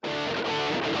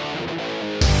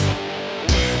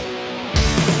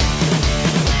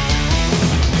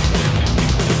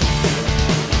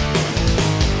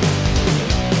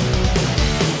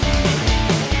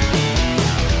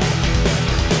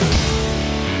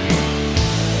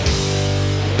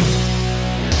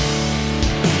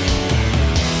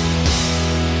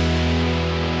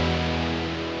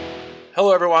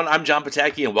Hello, everyone. I'm John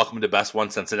Pataki, and welcome to Best One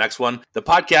Since the Next One, the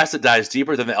podcast that dives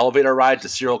deeper than the elevator ride to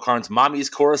Cyril Karn's mommy's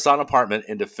Coruscant apartment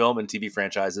into film and TV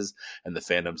franchises and the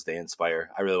fandoms they inspire.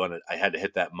 I had to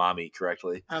hit that mommy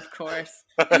correctly. Of course.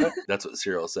 That's what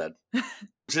Cyril said.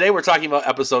 Today we're talking about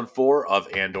episode 4 of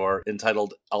Andor,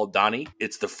 entitled Aldhani.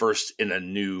 It's the first in a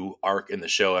new arc in the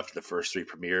show after the first 3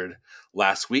 premiered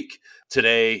last week.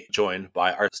 Today, joined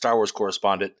by our Star Wars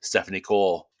correspondent, Stephanie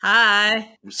Cole.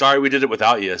 Hi. Sorry we did it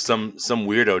without you. Some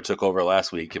weirdo took over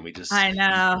last week, and we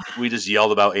just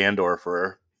yelled about Andor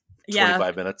for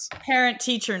 25 minutes.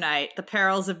 Parent-teacher night. The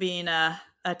perils of being a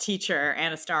teacher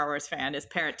and a Star Wars fan is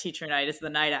parent-teacher night is the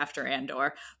night after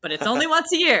Andor, but it's only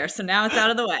once a year, so now it's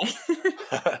out of the way.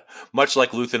 Much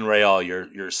like Luthen Rael,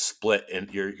 you're split,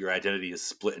 and your identity is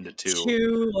split into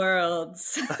two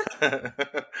worlds.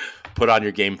 Put on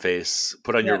your game face,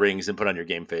 put on your rings, and put on your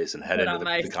game face, and head into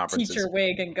the conferences. Teacher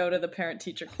wig and go to the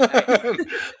parent-teacher night.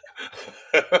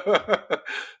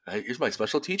 Here's my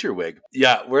special teacher wig.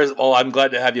 Yeah, I'm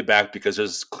glad to have you back because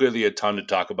there's clearly a ton to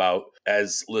talk about.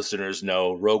 As listeners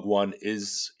know, Rogue One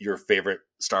is your favorite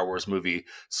Star Wars movie.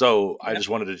 So I just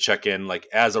wanted to check in,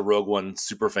 as a Rogue One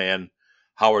super fan,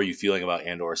 how are you feeling about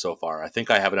Andor so far? I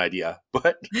think I have an idea,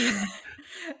 but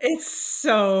it's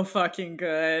so fucking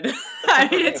good. I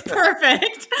mean, it's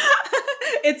perfect.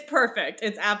 It's perfect.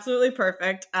 It's absolutely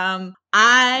perfect.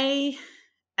 I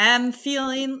am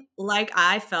feeling like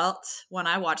I felt when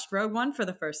I watched Rogue One for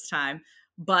the first time,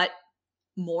 but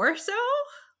more so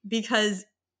because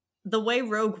the way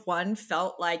Rogue One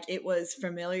felt like it was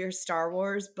familiar Star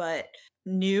Wars, but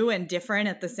new and different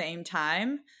at the same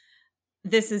time,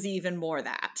 this is even more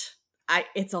that.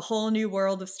 It's a whole new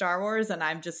world of Star Wars, and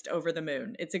I'm just over the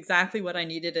moon. It's exactly what I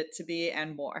needed it to be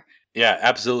and more. Yeah,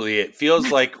 absolutely. It feels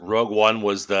like Rogue One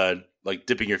was the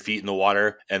dipping your feet in the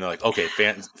water, and they're like, okay,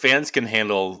 fans can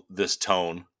handle this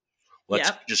tone.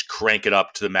 Let's just crank it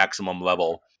up to the maximum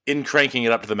level. In cranking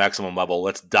it up to the maximum level,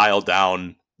 let's dial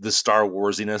down the Star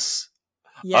Warsiness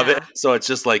of it. So it's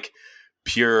just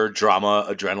pure drama,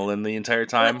 adrenaline the entire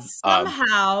time. But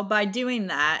somehow, by doing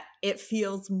that, it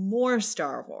feels more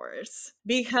Star Wars.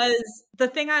 Because the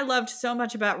thing I loved so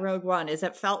much about Rogue One is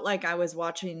it felt like I was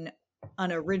watching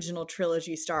an original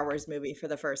trilogy Star Wars movie for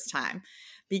the first time.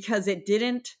 Because it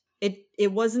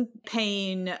wasn't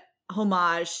paying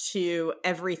homage to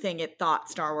everything it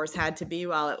thought Star Wars had to be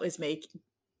while it was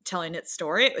telling its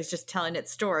story. It was just telling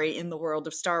its story in the world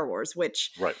of Star Wars,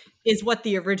 which is what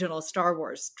the original Star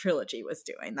Wars trilogy was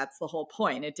doing. That's the whole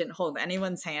point. It didn't hold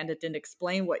anyone's hand. It didn't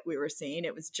explain what we were seeing.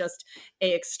 It was just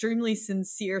a extremely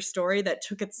sincere story that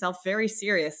took itself very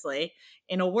seriously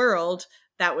in a world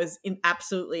that was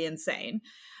absolutely insane.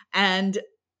 And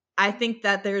I think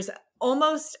that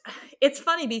it's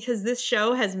funny because this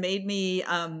show has made me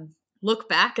look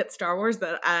back at Star Wars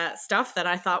stuff that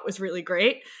I thought was really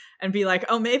great and be like,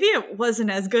 oh, maybe it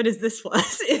wasn't as good as this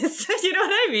was. You know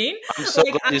what I mean? I'm so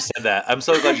glad you said that. I'm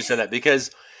so glad you said that because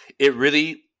it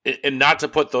really, and not to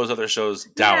put those other shows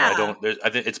down. Yeah. I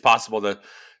think it's possible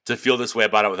to feel this way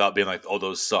about it without being like, oh,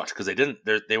 those sucked, because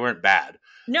they weren't bad.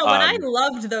 No, when I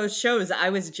loved those shows,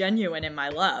 I was genuine in my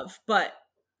love, but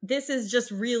this is just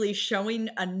really showing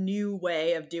a new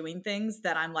way of doing things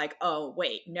that I'm like, oh,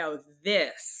 wait, no,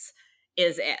 this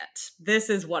is it. This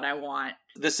is what I want.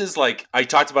 This is I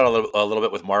talked about a little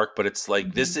bit with Mark, but it's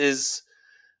this is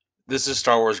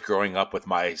Star Wars growing up with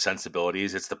my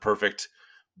sensibilities. It's the perfect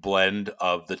blend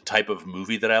of the type of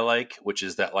movie that I like, which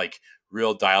is that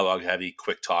real dialogue heavy,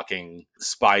 quick talking,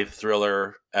 spy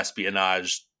thriller,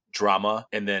 espionage drama,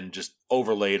 and then just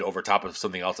overlaid over top of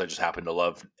something else I just happen to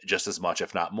love just as much,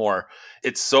 if not more.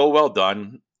 It's so well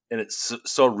done, and it's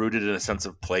so rooted in a sense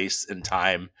of place and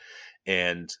time,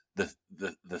 and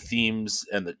the themes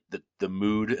and the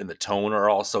mood and the tone are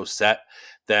all so set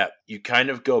that you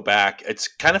kind of go back. It's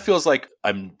kind of feels like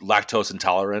I'm lactose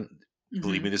intolerant. Mm-hmm.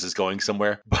 Believe me, this is going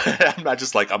somewhere, but I'm not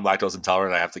just I'm lactose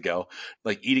intolerant. I have to go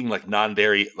eating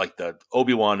non-dairy, the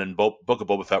Obi-Wan and Book of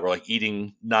Boba Fett were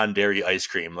and non-dairy ice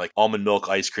cream, almond milk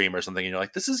ice cream or something. And you're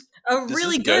this is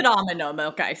really good almond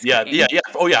milk ice cream. Yeah.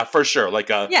 Oh yeah, for sure. Like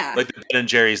the Ben &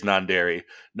 Jerry's non-dairy,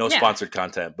 no sponsored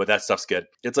content, but that stuff's good.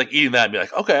 It's eating that and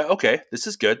be okay, this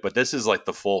is good, but this is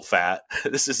the full fat.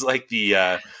 This is the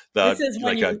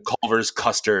a Culver's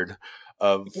custard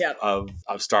of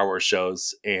Star Wars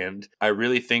shows. And I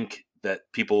really think that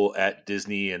people at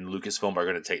Disney and Lucasfilm are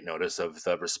going to take notice of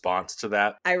the response to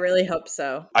that. I really hope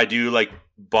so. I do like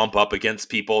bump up against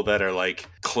people that are like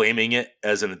claiming it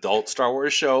as an adult Star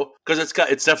Wars show, because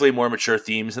it's definitely more mature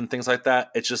themes and things like that.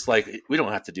 It's just like, we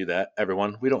don't have to do that,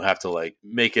 everyone. We don't have to like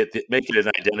make it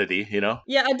an identity, you know?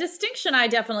 Yeah, a distinction I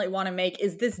definitely want to make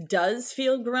is this does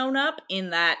feel grown up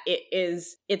in that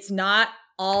it's not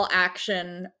all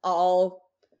action, all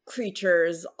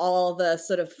creatures, all the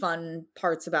sort of fun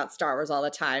parts about Star Wars all the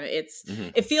time.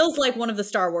 It feels like one of the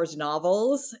Star Wars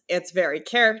novels. It's very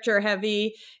character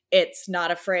heavy. It's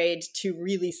not afraid to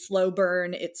really slow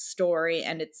burn its story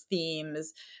and its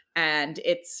themes, and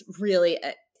it's really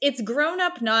it's grown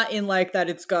up not in like that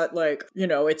it's got like, you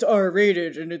know, it's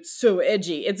R-rated and it's so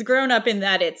edgy. It's grown up in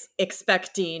that it's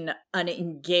expecting an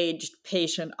engaged,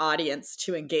 patient audience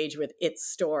to engage with its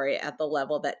story at the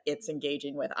level that it's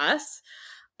engaging with us.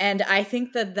 And I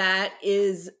think that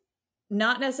is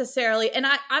not necessarily, and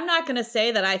I'm not going to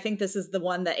say that I think this is the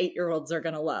one that 8-year-olds are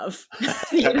going to love.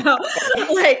 You know,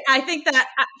 like I think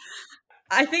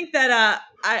that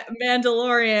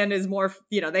Mandalorian is more,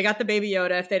 you know, they got the Baby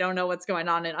Yoda if they don't know what's going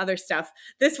on in other stuff.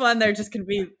 This one, they're just going to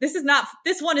be,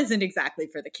 this one isn't exactly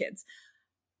for the kids.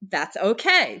 That's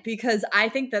okay, because I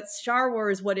think that Star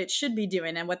Wars, what it should be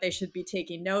doing and what they should be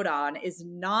taking note on is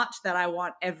not that I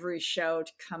want every show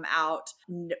to come out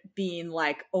being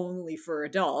like only for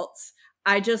adults.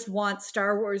 I just want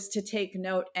Star Wars to take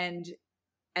note and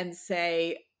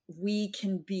say we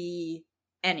can be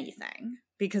anything,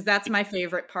 because that's my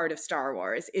favorite part of Star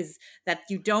Wars, is that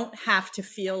you don't have to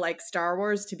feel like Star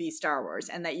Wars to be Star Wars,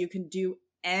 and that you can do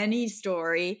any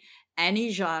story, any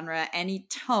genre, any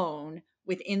tone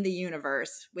within the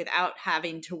universe without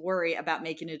having to worry about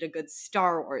making it a good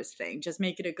Star Wars thing. Just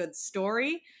make it a good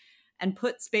story and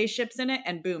put spaceships in it,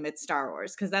 and boom, it's Star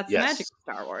Wars, because that's the magic of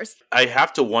Star Wars. I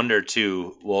have to wonder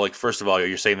too, well, like, first of all,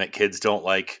 you're saying that kids don't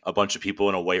like a bunch of people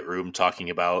in a white room talking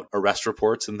about arrest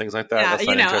reports and things like that. Yeah, that's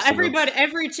you know,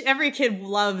 every kid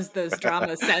loves those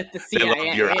dramas set at the CIA. They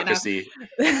love bureaucracy.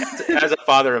 You know? As a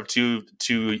father of two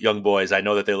young boys, I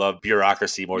know that they love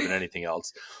bureaucracy more than anything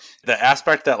else. The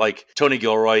aspect that like Tony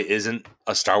Gilroy isn't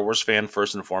a Star Wars fan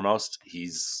first and foremost,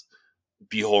 he's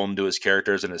beholden to his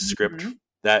characters and his script.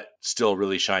 That still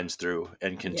really shines through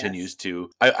and continues to.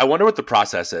 I wonder what the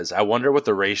process is. I wonder what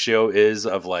the ratio is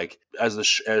of like, as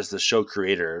the show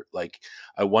creator, like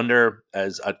I wonder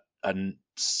as a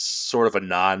sort of a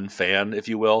non-fan, if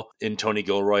you will, in Tony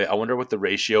Gilroy, I wonder what the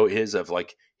ratio is of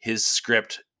like his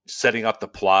script setting up the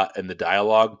plot and the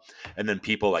dialogue, and then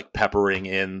people like peppering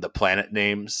in the planet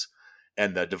names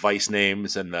and the device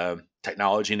names and the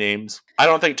technology names. I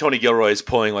don't think Tony Gilroy is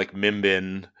pulling like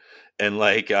Mimbin and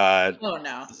like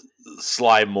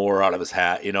Sly Moore out of his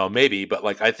hat, you know, maybe, but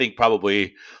like I think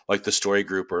probably like the story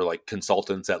group or like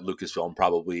consultants at Lucasfilm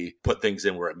probably put things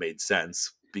in where it made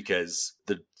sense, because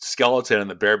the skeleton and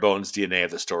the bare bones DNA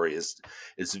of the story is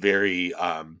very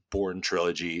Bourne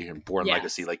trilogy and Bourne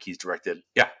Legacy, like he's directed.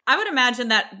 Yeah, I would imagine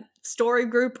that story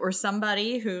group or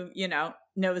somebody who, you know,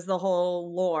 knows the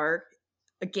whole lore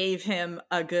gave him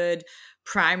a good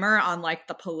primer on like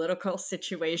the political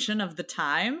situation of the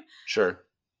time. Sure.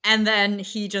 And then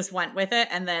he just went with it,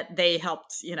 and that they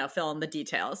helped, you know, fill in the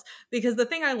details. Because the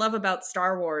thing I love about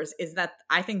Star Wars is that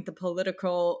I think the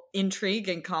political intrigue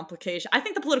and complication, I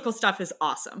think the political stuff is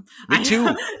awesome. Me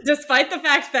too. Despite the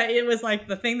fact that it was like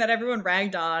the thing that everyone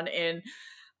ragged on in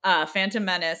Phantom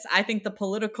Menace, I think the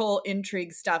political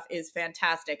intrigue stuff is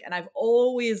fantastic. And I've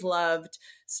always loved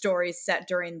stories set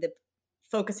during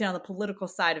focusing on the political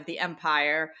side of the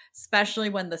Empire, especially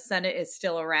when the Senate is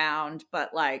still around,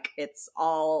 but like it's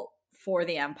all for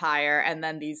the Empire. And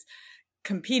then these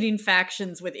competing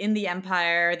factions within the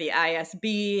Empire, the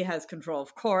ISB has control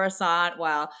of Coruscant,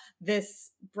 while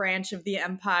this branch of the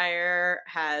Empire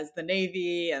has the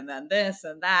Navy, and then this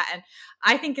and that. And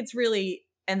I think it's really,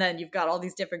 and then you've got all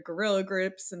these different guerrilla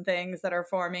groups and things that are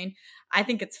forming. I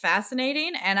think it's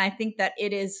fascinating. And I think that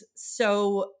it is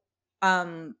so,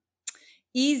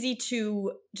 easy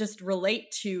to just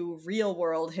relate to real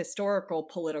world historical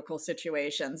political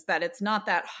situations, that it's not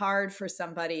that hard for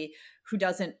somebody who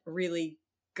doesn't really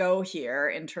go here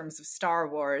in terms of Star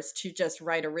Wars to just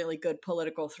write a really good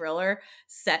political thriller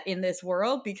set in this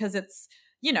world, because it's,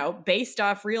 you know, based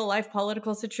off real life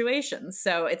political situations.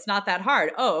 So it's not that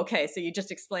hard. Oh, okay. So you just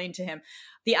explained to him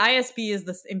the ISB is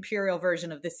the imperial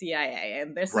version of the CIA,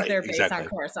 and this is their base on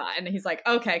Coruscant. And he's like,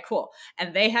 okay, cool.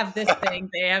 And they have this thing.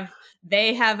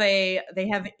 They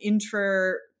have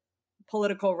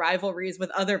inter-political rivalries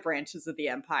with other branches of the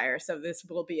Empire. So this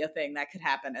will be a thing that could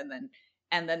happen.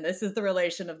 And then this is the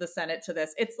relation of the Senate to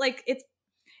this. It's like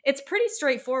it's pretty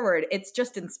straightforward. It's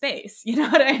just in space. You know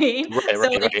what I mean? Right, So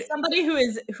right, like right. somebody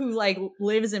who like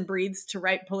lives and breathes to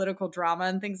write political drama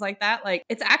and things like that, like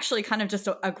it's actually kind of just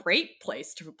a great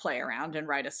place to play around and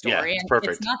write a Yeah, story. it's And it's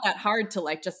perfect. not that hard to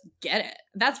like just get it.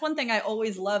 That's one thing I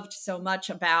always loved so much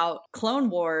about Clone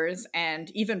Wars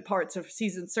and even parts of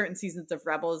certain seasons of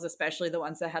Rebels, especially the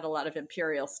ones that had a lot of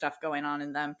Imperial stuff going on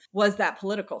in them, was that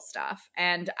political stuff.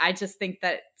 And I just think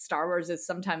that Star Wars is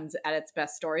sometimes at its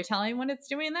best storytelling when it's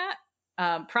doing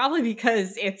that. Probably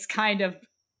because it's kind of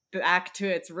back to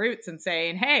its roots and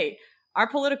saying, hey, our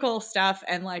political stuff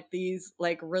and like these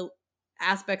like real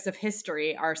aspects of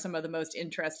history are some of the most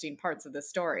interesting parts of the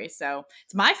story. So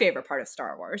it's my favorite part of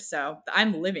Star Wars. So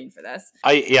I'm living for this.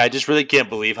 I just really can't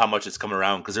believe how much it's come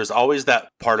around, because there's always that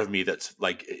part of me that's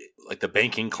like the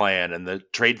banking clan and the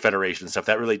trade federation stuff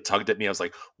that really tugged at me. I was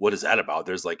like, what is that about?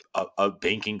 There's like a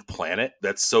banking planet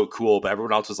that's so cool, but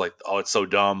everyone else was like, oh, it's so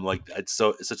dumb. Like it's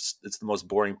the most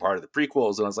boring part of the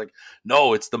prequels. And I was like,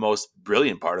 no, it's the most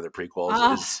brilliant part of the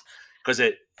prequels, is because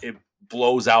it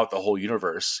blows out the whole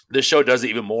universe. This show does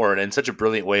it even more, and in such a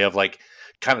brilliant way of like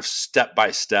kind of step by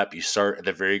step. You start at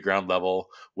the very ground level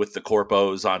with the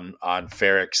corpos on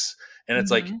Ferrix, and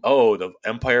it's like, oh, the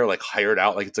Empire like hired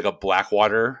out, like it's like a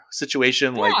Blackwater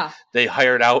situation. Yeah. Like they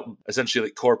hired out essentially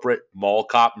like corporate mall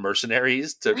cop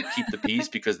mercenaries to keep the peace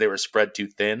because they were spread too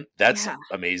thin. That's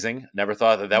amazing. Never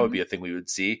thought that would be a thing we would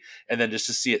see. And then just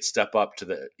to see it step up to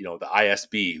the, you know, the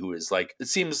ISB, who is like, it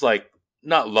seems like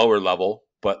not lower level,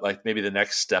 but like maybe the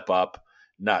next step up,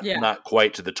 not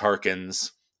quite to the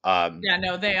Tarkins.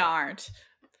 No, they aren't.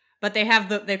 But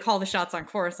they call the shots on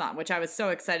Coruscant, which I was so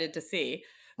excited to see.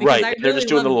 Right. They're just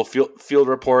doing the little field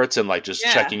reports and like just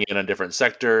checking in on different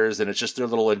sectors, and it's just their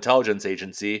little intelligence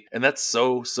agency. And that's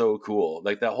so cool.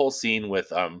 Like that whole scene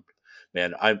with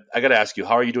man, I got to ask you,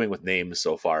 how are you doing with names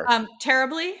so far?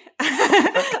 Terribly,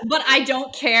 but I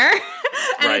don't care.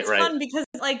 And it's fun because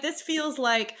like this feels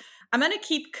like I'm going to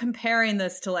keep comparing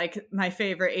this to like my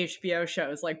favorite HBO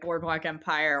shows like Boardwalk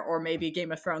Empire or maybe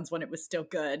Game of Thrones when it was still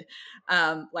good,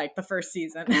 like the first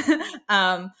season.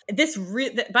 By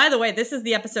the way, this is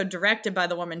the episode directed by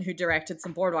the woman who directed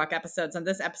some Boardwalk episodes. And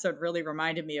this episode really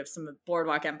reminded me of some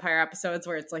Boardwalk Empire episodes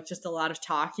where it's like just a lot of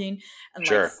talking and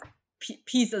like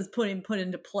pieces put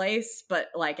into place, but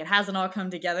like it hasn't all come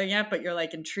together yet, but you're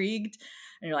like intrigued.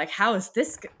 And you're like, how is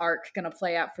this arc going to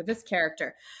play out for this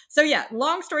character? So yeah,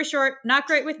 long story short, not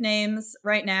great with names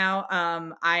right now.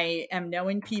 I am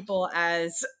knowing people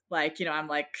as like, you know, I'm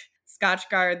like,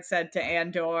 Scotchgard said to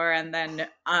Andor, and then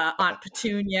Aunt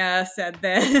Petunia said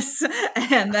this,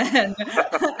 and then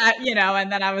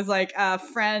and then I was like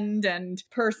friend and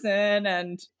person,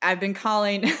 and I've been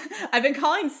calling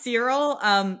Cyril.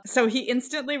 So he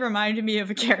instantly reminded me of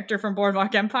a character from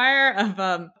Boardwalk Empire,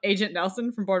 of Agent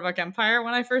Nelson from Boardwalk Empire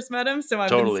when I first met him. So I've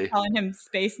been calling him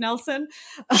Space Nelson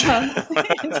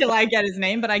until I get his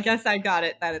name, but I guess I got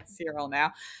it that it's Cyril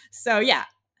now. So yeah,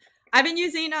 I've been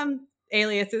using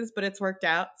aliases, but it's worked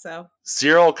out. So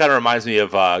Cyril kind of reminds me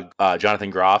of Jonathan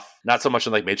Groff, not so much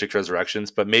in like Matrix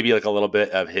Resurrections, but maybe like a little bit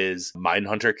of his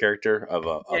Mindhunter character of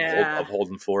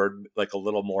Holden Ford, like a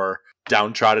little more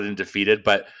downtrodden and defeated.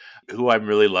 But who I'm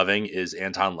really loving is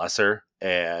Anton Lesser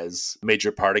as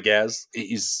Major Partagaz.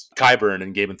 He's Qyburn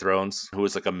in Game of Thrones, who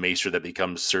is like a maester that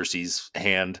becomes Cersei's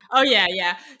hand. Oh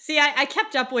yeah. See, I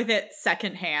kept up with it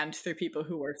secondhand through people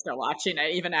who were still watching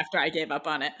it, even after I gave up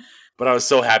on it. But I was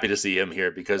so happy to see him here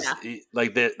because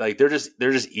they're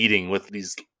just eating with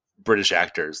these British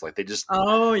actors. Like they just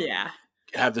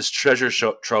have this treasure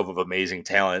trove of amazing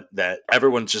talent that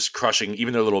everyone's just crushing,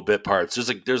 even their little bit parts.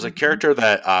 There's a character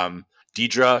that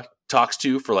Deidre talks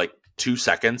to for like 2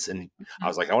 seconds, and I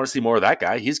was like, I want to see more of that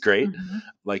guy. He's great.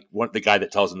 Like the guy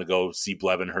that tells him to go see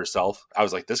Blevin herself. I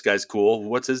was like, this guy's cool.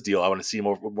 What's his deal? I want to see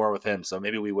more with him. So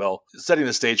maybe we will. Setting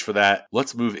the stage for that,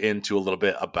 let's move into a little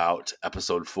bit about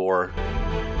episode 4.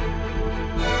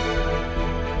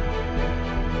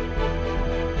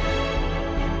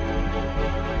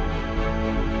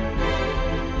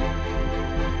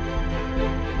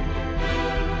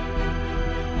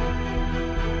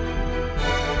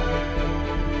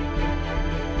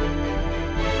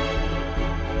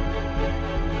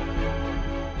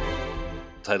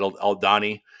 Titled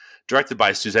Aldhani, directed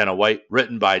by Susanna White,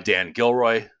 written by Dan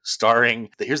Gilroy, starring,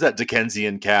 here's that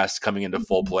Dickensian cast coming into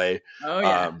full play.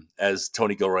 As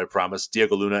Tony Gilroy promised.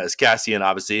 Diego Luna as Cassian,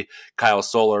 obviously. Kyle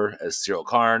Soller as Cyril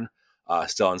Karn.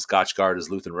 Stellan Skarsgård as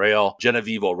Luthen Rael.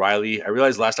 Genevieve O'Reilly. I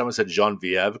realized last time I said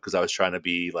Genevieve because I was trying to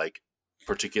be like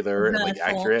particular and like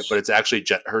accurate, but it's actually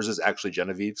hers is actually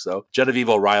Genevieve. So Genevieve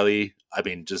O'Reilly, I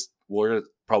mean, just we're going to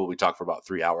probably talk for about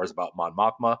 3 hours about Mon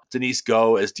Mothma. Denise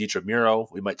Go as Deidre Muro.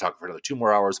 We might talk for another 2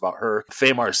 more hours about her.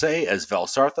 Faye Marseille as Vel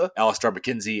Sartha. Alistair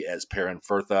McKenzie as Perrin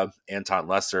Firtha. Anton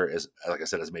Lesser as, like I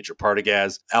said, as Major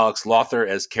Partagaz. Alex Lothar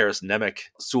as Karis Nemec.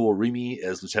 Sewell Remy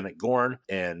as Lieutenant Gorn.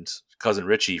 And Cousin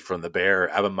Richie from The Bear,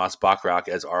 Eben Moss Bachrach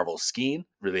as Arvel Skeen.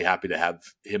 Really happy to have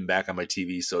him back on my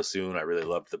TV so soon. I really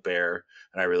loved The Bear,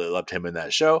 and I really loved him in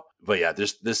that show. But yeah,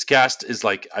 this cast is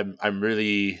like, I'm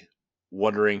really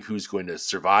wondering who's going to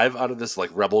survive out of this like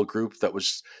rebel group that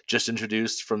was just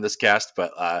introduced from this cast,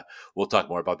 but we'll talk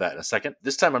more about that in a second.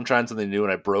 This time I'm trying something new,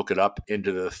 and I broke it up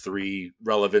into the 3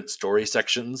 relevant story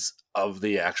sections of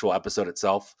the actual episode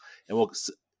itself, and we'll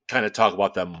kind of talk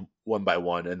about them one by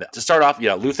one. And to start off,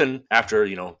 Luthen, after,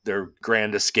 their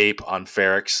grand escape on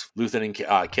Ferrix, Luthen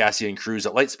and Cassian cruise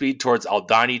at light speed towards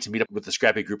Aldhani to meet up with the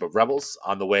scrappy group of rebels.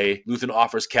 On the way, Luthen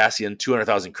offers Cassian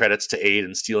 200,000 credits to aid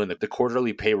in stealing the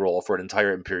quarterly payroll for an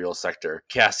entire Imperial sector.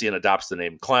 Cassian adopts the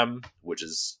name Clem, which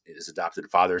is his adopted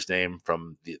father's name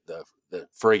from the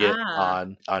frigate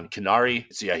on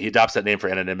Kenari. So yeah, he adopts that name for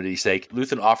anonymity's sake.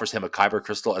 Luthen offers him a Kyber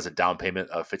crystal as a down payment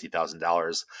of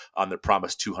 $50,000 on the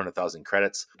promised 200,000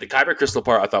 credits. The Kyber crystal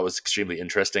part I thought was extremely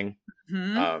interesting,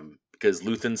 because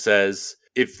Luthen says,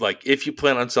 if you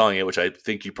plan on selling it, which I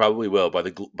think you probably will by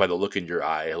the look in your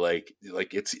eye, like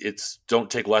it's don't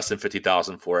take less than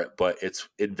 50,000 for it, but it's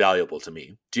invaluable to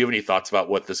me. Do you have any thoughts about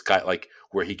what this guy, like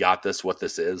where he got this, what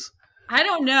this is? I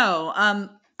don't know.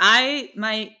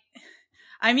 I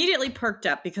immediately perked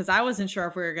up because I wasn't sure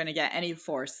if we were going to get any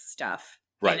Force stuff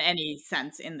in any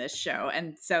sense in this show.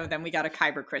 And so then we got a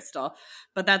Kyber crystal.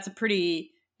 But that's a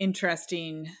pretty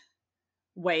interesting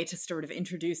way to sort of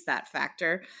introduce that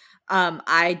factor.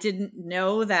 I didn't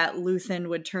know that Luthen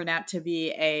would turn out to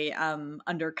be a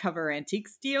undercover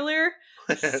antiques dealer.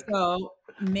 So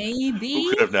maybe... Who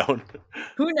could have known?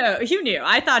 Who knew?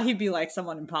 I thought he'd be like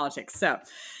someone in politics. So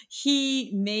he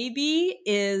maybe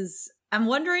is... I'm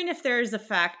wondering if there's a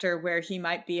factor where he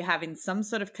might be having some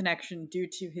sort of connection due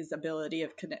to his ability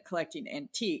of collecting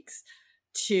antiques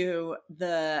to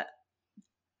the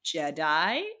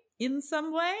Jedi in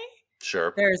some way.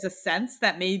 Sure. There's a sense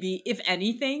that maybe, if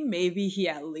anything, maybe he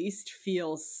at least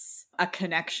feels a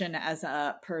connection as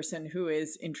a person who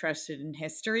is interested in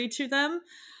history to them,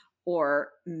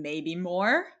 or maybe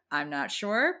more. I'm not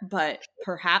sure, but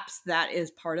perhaps that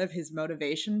is part of his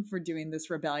motivation for doing this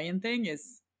rebellion thing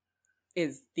is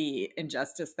the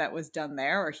injustice that was done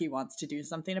there, or he wants to do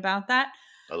something about that.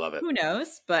 I love it. Who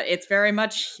knows? But it's very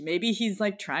much, maybe he's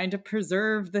like trying to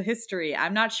preserve the history.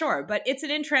 I'm not sure, but it's an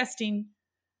interesting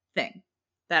thing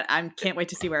that I can't wait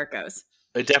to see where it goes.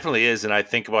 It definitely is. And I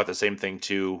think about the same thing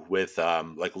too with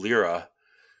like Lyra.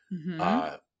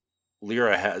 Mm-hmm.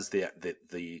 Lyra has the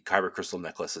Kyber crystal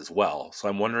necklace as well. So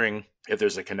I'm wondering if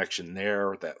there's a connection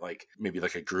there, that like maybe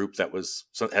like a group that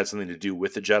had something to do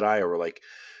with the Jedi, or like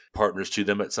partners to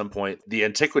them at some point. The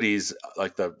antiquities,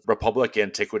 like the Republic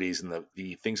antiquities and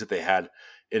the things that they had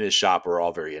in his shop, are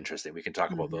all very interesting. We can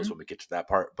talk about those when we get to that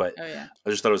part. But I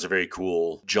just thought it was a very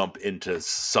cool jump into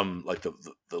some like the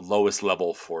lowest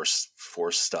level force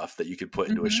stuff that you could put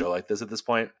into a show like this at this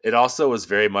point. It also was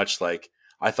very much like,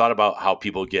 I thought about how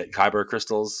people get Kyber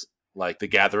crystals, like the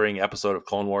Gathering episode of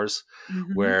Clone Wars,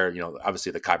 where,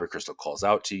 obviously the Kyber crystal calls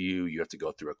out to you. You have to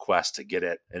go through a quest to get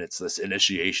it. And it's this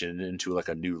initiation into like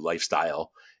a new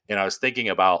lifestyle. And I was thinking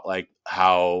about like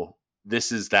how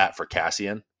this is that for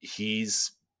Cassian.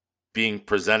 He's being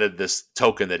presented this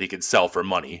token that he can sell for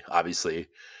money, obviously.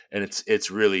 And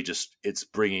it's really just, it's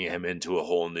bringing him into a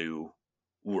whole new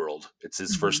world. It's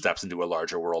his first steps into a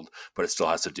larger world, but it still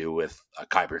has to do with a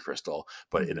Kyber crystal,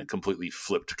 but in a completely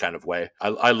flipped kind of way.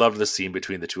 I loved the scene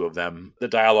between the two of them. The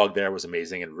dialogue there was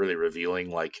amazing and really revealing,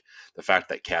 like the fact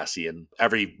that Cassian,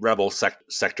 every rebel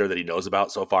sector that he knows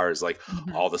about so far is like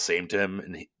all the same to him,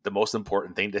 and the most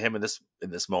important thing to him in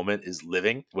this moment is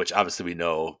living, which obviously we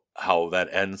know how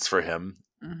that ends for him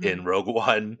in Rogue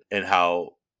One, and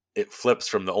how it flips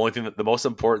from the most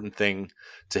important thing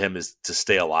to him is to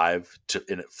stay alive,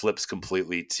 and it flips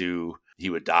completely to he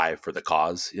would die for the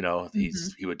cause.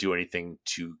 He would do anything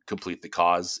to complete the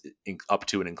cause, up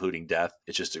to and including death.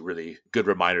 It's just a really good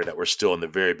reminder that we're still in the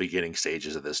very beginning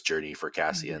stages of this journey for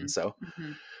Cassian. So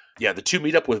yeah, the two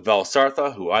meet up with Vel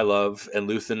Sartha, who I love, and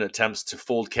Luthen attempts to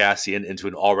fold Cassian into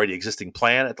an already existing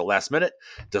plan at the last minute.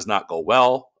 Does not go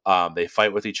well. They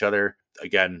fight with each other.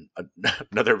 Again,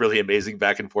 another really amazing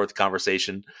back and forth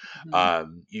conversation.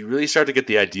 You really start to get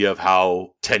the idea of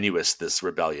how tenuous this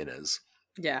rebellion is.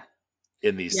 Yeah.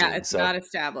 in these Yeah, scenes. it's So not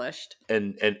established.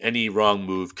 and any wrong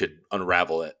move could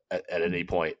unravel it at any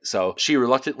point. So she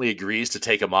reluctantly agrees to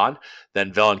take him on.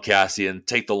 Then Vel and Cassian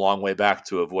take the long way back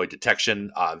to avoid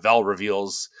detection. Vel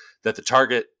reveals that the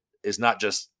target is not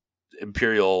just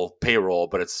Imperial payroll,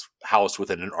 but it's housed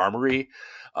within an armory.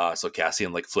 So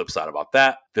Cassian flips out about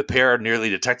that. The pair are nearly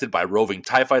detected by roving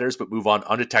TIE fighters, but move on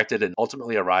undetected and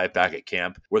ultimately arrive back at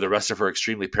camp, where the rest of her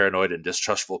extremely paranoid and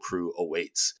distrustful crew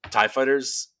awaits. TIE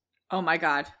fighters. Oh my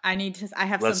God. I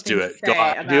have Let's something do to it. Go.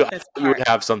 say about this You would part.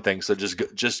 have something, so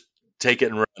just take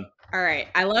it and run. All right.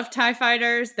 I love TIE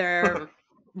fighters. They're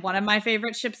one of my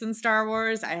favorite ships in Star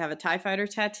Wars. I have a TIE fighter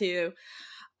tattoo.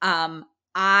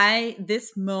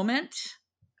 This moment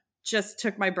just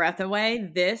took my breath away.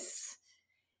 This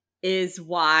is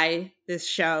why this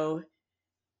show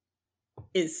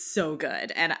is so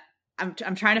good. And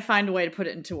I'm trying to find a way to put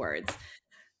it into words.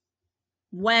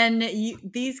 When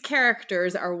these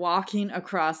characters are walking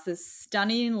across this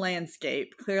stunning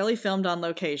landscape, clearly filmed on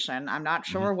location, I'm not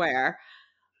sure where,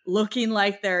 looking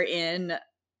like they're in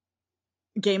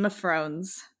Game of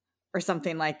Thrones or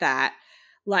something like that,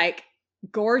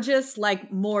 gorgeous,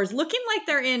 Moors, looking like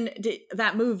they're in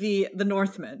that movie, The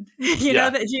Northman. Did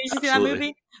you see that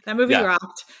movie? That movie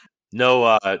rocked.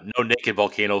 No naked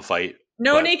volcano fight.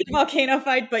 Naked volcano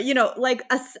fight, but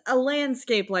a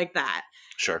landscape like that.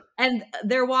 Sure. And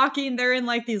they're in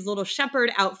these little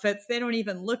shepherd outfits. They don't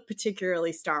even look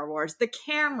particularly Star Wars. The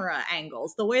camera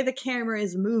angles, the way the camera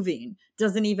is moving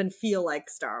doesn't even feel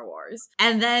like Star Wars.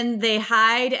 And then they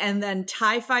hide, and then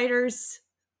TIE fighters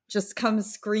just come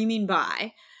screaming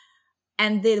by.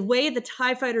 And the way the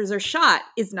TIE fighters are shot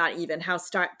is not even how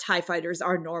TIE fighters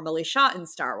are normally shot in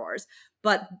Star Wars.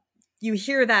 But you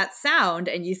hear that sound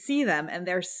and you see them, and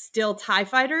they're still TIE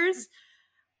fighters.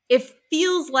 It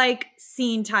feels like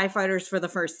seeing TIE fighters for the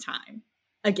first time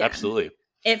again. Absolutely.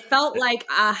 It felt like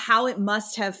how it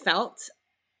must have felt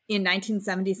in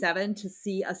 1977 to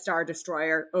see a Star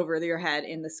Destroyer over your head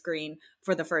in the screen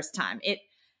for the first time.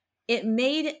 It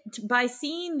made, by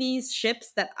seeing these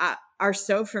ships that are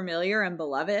so familiar and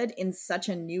beloved in such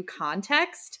a new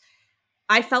context,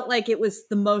 I felt like it was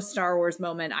the most Star Wars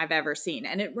moment I've ever seen.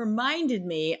 And it reminded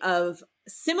me of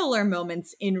similar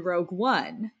moments in Rogue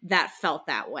One that felt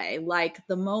that way. Like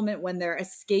the moment when they're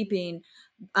escaping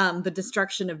the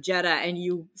destruction of Jeddah and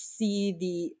you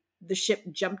see the ship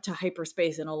jump to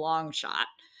hyperspace in a long shot,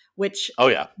 which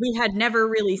we had never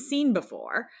really seen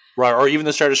before. Right, or even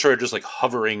the Star Destroyer just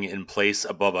hovering in place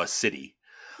above a city.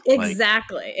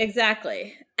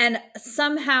 Exactly. And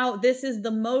somehow this is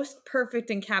the most perfect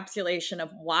encapsulation of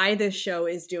why this show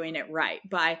is doing it right,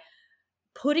 by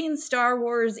putting Star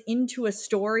Wars into a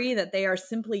story that they are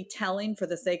simply telling for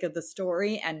the sake of the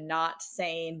story, and not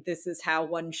saying this is how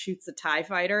one shoots a TIE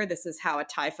fighter, this is how a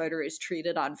TIE fighter is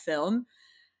treated on film,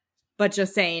 but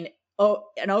just saying, oh,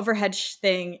 an overhead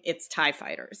thing, it's TIE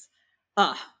fighters.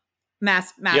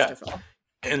 Masterful. Yeah.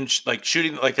 And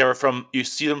shooting they were from, you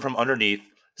see them from underneath.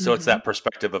 So it's that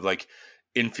perspective of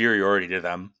inferiority to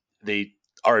them. They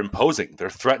are imposing. They're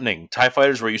threatening. TIE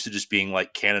fighters were used to just being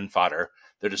cannon fodder.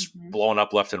 They're just blowing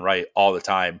up left and right all the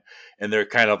time. And they're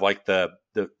kind of like the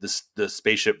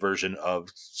spaceship version of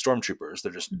stormtroopers.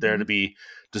 They're just there to be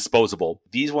disposable.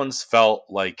 These ones felt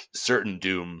like certain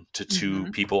doom to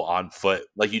two people on foot.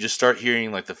 You just start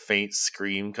hearing the faint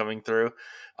scream coming through.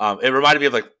 It reminded me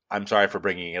of I'm sorry for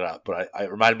bringing it up, but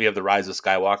it reminded me of the Rise of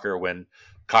Skywalker when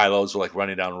Kylo's were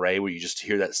running down Rey, where you just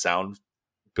hear that sound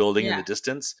building in the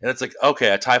distance. And it's okay,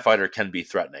 a TIE fighter can be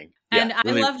threatening. And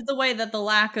really, I loved the way that the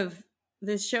lack of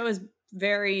this show is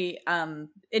very,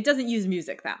 it doesn't use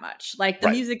music that much. The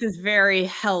music is very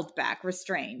held back,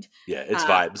 restrained. Yeah, it's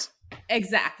vibes.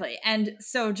 Exactly. And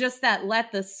so just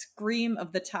let the scream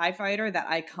of the TIE fighter, that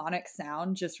iconic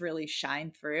sound, just really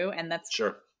shine through. And that's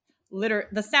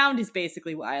the sound is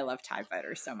basically why I love TIE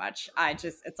fighters so much.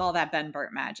 It's all that Ben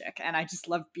Burtt magic. And I just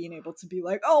love being able to be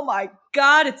oh my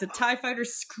God, it's a TIE fighter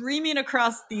screaming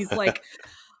across these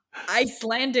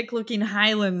Icelandic looking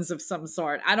highlands of some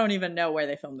sort. I don't even know where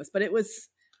they filmed this, but it was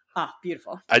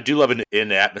beautiful. I do love an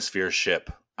in-atmosphere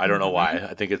ship. I don't know why.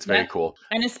 I think it's very cool.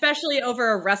 And especially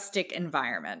over a rustic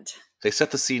environment. They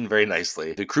set the scene very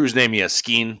nicely. The crew's name is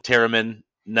Skeen, Terriman,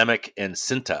 Nemec, and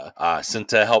Cinta.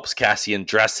 Cinta helps Cassian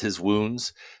dress his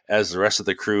wounds as the rest of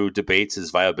the crew debates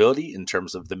his viability in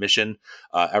terms of the mission.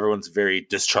 Everyone's very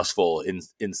distrustful,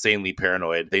 insanely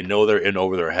paranoid. They know they're in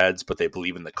over their heads, but they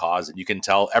believe in the cause. And you can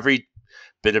tell every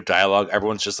bit of dialogue,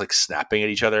 everyone's just snapping at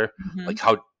each other.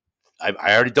 How I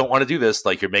already don't want to do this.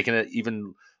 You're making it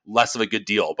even less of a good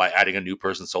deal by adding a new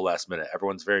person so last minute.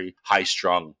 Everyone's very high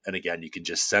strung. And again, you can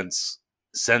just sense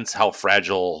how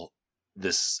fragile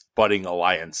this budding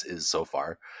alliance is so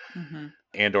far. Mm-hmm.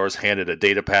 Andor's handed a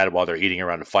data pad while they're eating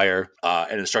around a fire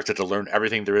and instructed to learn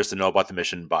everything there is to know about the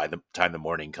mission by the time the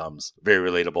morning comes. Very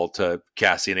relatable to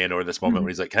Cassian Andor in this moment when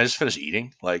he's like, can I just finish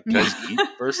eating? Like, can I just eat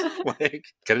first? Like,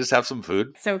 can I just have some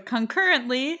food? So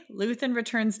concurrently, Luthen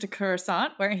returns to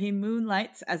Coruscant, where he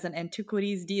moonlights as an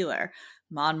antiquities dealer.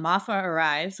 Mon Mothma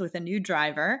arrives with a new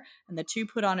driver, and the two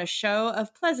put on a show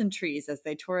of pleasantries as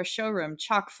they tour a showroom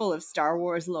chock full of Star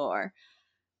Wars lore.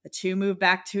 The two move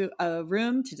back to a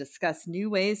room to discuss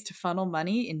new ways to funnel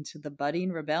money into the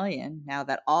budding rebellion. Now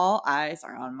that all eyes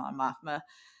are on Mon Mothma,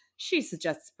 she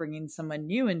suggests bringing someone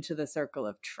new into the circle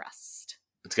of trust.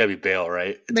 It's got to be Bail,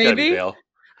 right? It's Maybe. got to be Bail.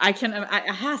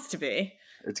 It has to be.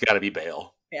 It's got to be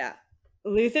Bail. Yeah.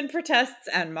 Luthen protests,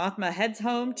 and Mothma heads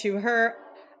home to her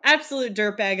absolute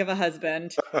dirtbag of a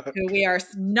husband, who we are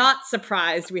not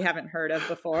surprised we haven't heard of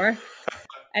before.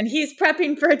 And he's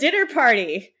prepping for a dinner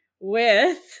party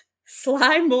with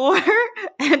Sly Moore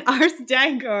and Ars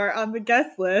Dangor on the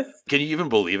guest list. Can you even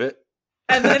believe it?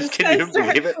 And then Can you even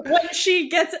believe it? When she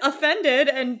gets offended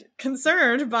and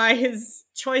concerned by his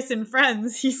choice in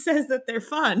friends, he says that they're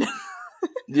fun.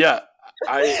 Yeah,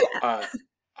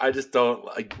 I just don't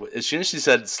like. As soon as she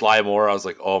said Sly Moore, I was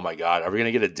like, "Oh my god, are we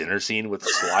gonna get a dinner scene with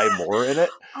Sly Moore in it?"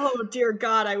 Oh dear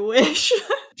God, I wish.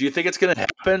 Do you think it's gonna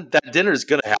happen? That dinner is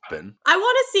gonna happen. I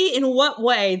want to see in what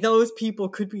way those people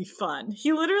could be fun.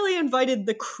 He literally invited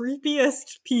the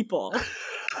creepiest people,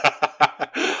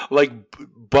 like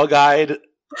bug-eyed,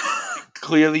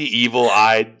 clearly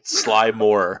evil-eyed Sly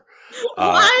Moore.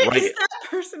 Why is that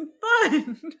person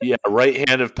fun? Yeah, right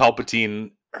hand of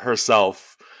Palpatine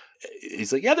herself.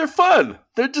 He's like, yeah, they're fun.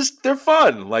 They're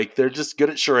fun. Like, they're just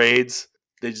good at charades.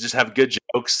 They just have good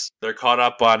jokes. They're caught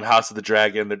up on House of the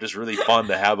Dragon. They're just really fun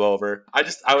to have over.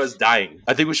 I was dying.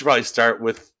 I think we should probably start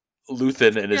with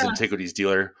Luthen and his antiquities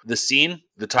dealer. The scene,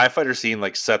 the TIE fighter scene,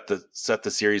 like set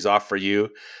the series off for you.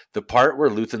 The part where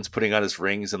Luthen's putting on his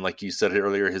rings and, like you said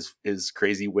earlier, his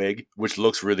crazy wig, which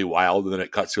looks really wild, and then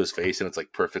it cuts to his face and it's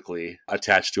like perfectly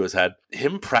attached to his head.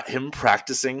 Him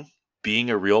practicing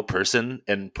being a real person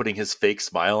and putting his fake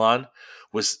smile on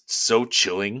was so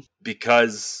chilling,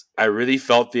 because I really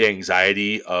felt the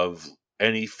anxiety of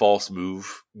any false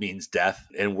move means death,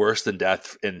 and worse than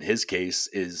death in his case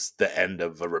is the end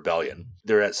of a rebellion.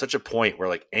 They're at such a point where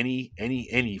like any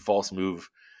false move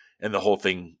and the whole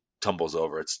thing tumbles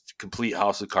over. It's a complete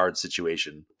House of Cards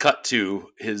situation. Cut to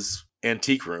his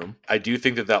antique room. I do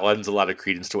think that lends a lot of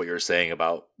credence to what you were saying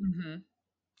about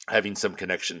having some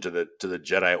connection to the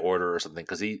Jedi Order or something,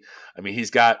 because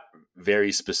he's got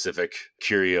very specific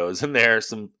curios in there,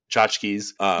 some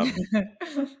tchotchkes,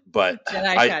 but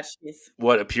Jedi tchotchkes.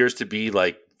 What appears to be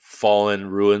like fallen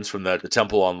ruins from the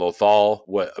temple on Lothal,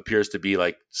 what appears to be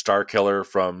like Star Killer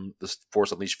from the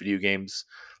Force Unleashed video games,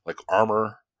 like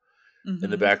armor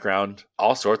in the background,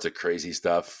 all sorts of crazy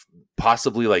stuff,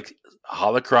 possibly like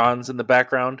holocrons in the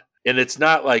background. And it's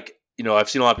not like,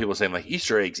 I've seen a lot of people saying like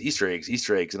Easter eggs.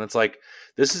 And it's like,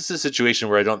 this is a situation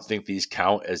where I don't think these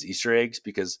count as Easter eggs,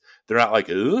 because they're not like,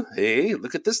 ooh, hey,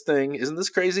 look at this thing. Isn't this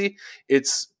crazy?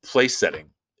 It's place setting.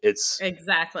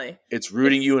 It's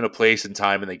rooting you in a place and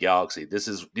time in the galaxy.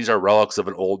 These are relics of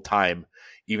an old time,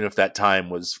 even if that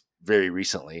time was very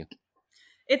recently.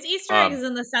 It's Easter eggs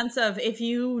in the sense of, if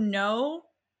you know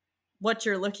what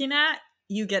you're looking at,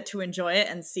 you get to enjoy it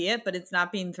and see it, but it's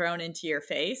not being thrown into your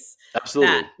face.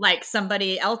 Absolutely. That, like,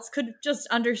 somebody else could just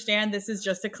understand this is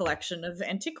just a collection of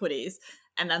antiquities.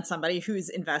 And then somebody who's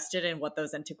invested in what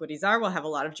those antiquities are will have a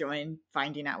lot of joy in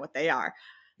finding out what they are.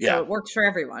 So it works for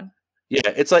everyone. Yeah,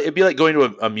 it'd be like going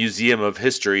to a museum of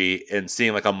history and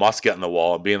seeing like a musket on the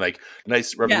wall and being like,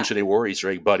 nice Revolutionary War Easter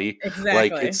egg, buddy. Exactly.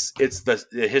 Like it's the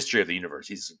history of the universe.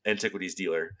 He's antiquities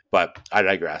dealer. But I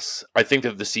digress. I think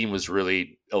that the scene was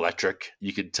really electric.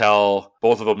 You could tell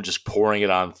both of them just pouring it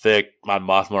on thick. Mon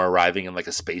Mothma arriving in like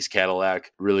a space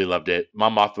Cadillac. Really loved it.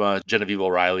 Mon Mothma, Genevieve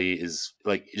O'Reilly is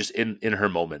like just in her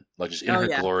moment, like just in her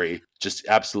glory, just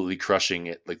absolutely crushing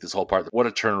it. Like this whole part. What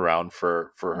a turnaround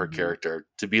for her character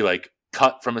to be like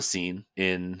cut from a scene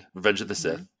in Revenge of the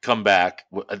Sith, come back.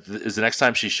 Is the next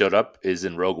time she showed up is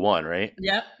in Rogue One, right?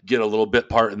 Yep. Get a little bit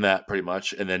part in that pretty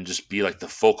much, and then just be like the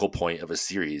focal point of a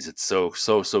series. It's so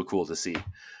cool to see.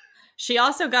 She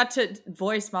also got to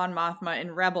voice Mon Mothma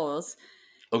in Rebels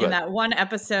in that one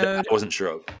episode. I wasn't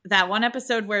sure of. That one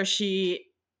episode where she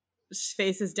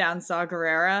faces down Saw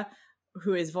Gerrera,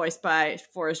 who is voiced by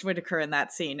Forrest Whitaker in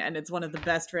that scene, and it's one of the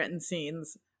best written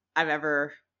scenes I've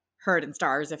ever heard in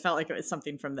Star Wars. It felt like it was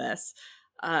something from this.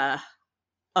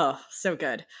 So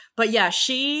good. But yeah,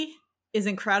 she is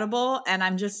incredible. And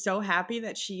I'm just so happy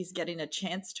that she's getting a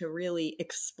chance to really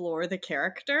explore the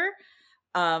character.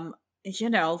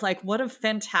 Like, what a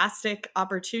fantastic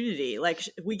opportunity. Like,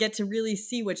 we get to really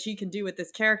see what she can do with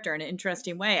this character in an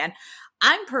interesting way. And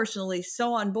I'm personally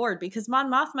so on board because Mon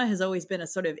Mothma has always been a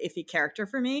sort of iffy character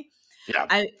for me.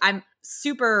 Yeah. I'm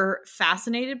super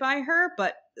fascinated by her,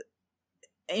 but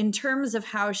in terms of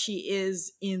how she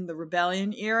is in the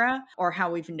Rebellion era or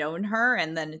how we've known her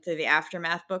and then through the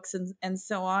Aftermath books and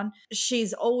so on,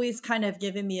 she's always kind of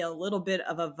given me a little bit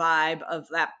of a vibe of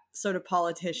that sort of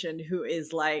politician who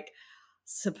is like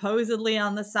supposedly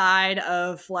on the side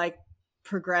of like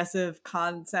progressive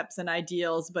concepts and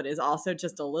ideals, but is also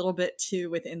just a little bit too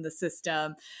within the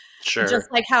system. Sure.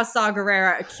 Just like how Saw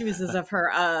Gerrera accuses of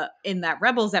her in that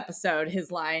Rebels episode,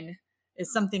 his line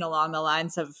is something along the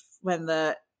lines of, when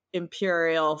the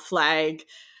Imperial flag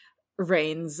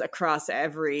reigns across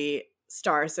every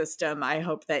star system, I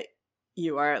hope that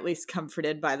you are at least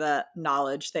comforted by the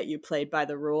knowledge that you played by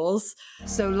the rules.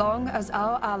 So long as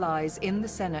our allies in the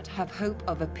Senate have hope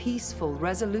of a peaceful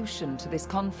resolution to this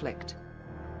conflict,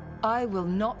 I will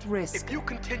not risk... If you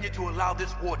continue to allow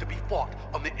this war to be fought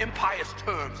on the Empire's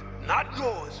terms, not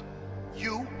yours,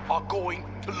 you are going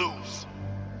to lose.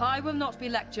 I will not be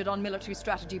lectured on military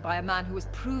strategy by a man who has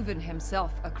proven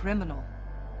himself a criminal.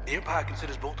 The Empire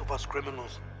considers both of us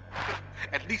criminals.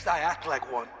 At least I act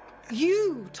like one.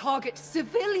 You target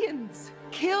civilians,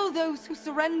 kill those who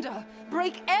surrender,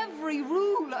 break every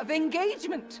rule of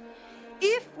engagement.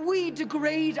 If we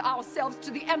degrade ourselves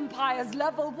to the Empire's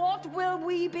level, what will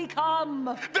we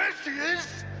become? There she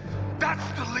is!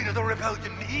 That's the leader the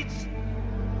rebellion needs!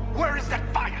 Where is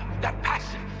that fire, that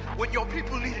passion, when your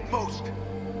people need it most?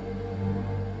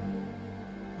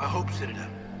 I hope, Citadel,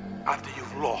 after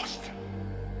you've lost,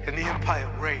 and the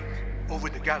Empire reigns over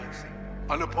the galaxy,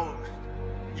 unopposed,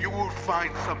 you will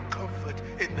find some comfort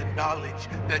in the knowledge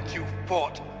that you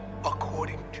fought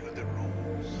according to the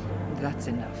rules. That's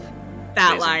enough.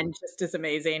 That Amazing. line just is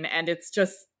amazing. And it's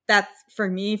just, that's, for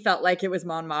me, felt like it was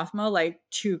Mon Mothma, like,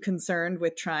 too concerned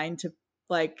with trying to,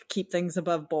 like, keep things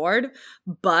above board.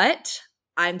 But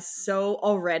I'm so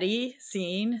already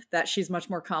seeing that she's much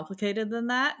more complicated than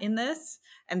that in this,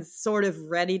 and sort of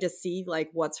ready to see, like,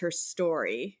 what's her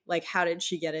story? Like, how did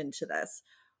she get into this?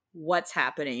 What's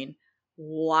happening?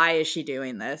 Why is she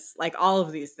doing this? Like, all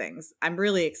of these things. I'm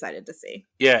really excited to see.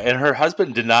 Yeah, and her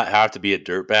husband did not have to be a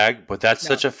dirtbag, but that's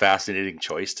such a fascinating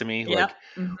choice to me. Yep.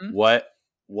 Like,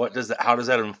 what does that? How does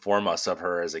that inform us of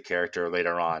her as a character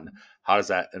later on? How does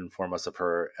that inform us of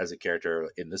her as a character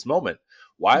in this moment?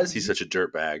 Why is he such a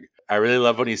dirtbag? I really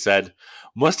love when he said,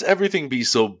 "Must everything be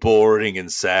so boring and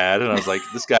sad?" And I was like,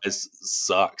 "This guy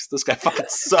sucks. This guy fucking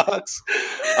sucks."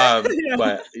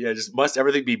 But yeah, just must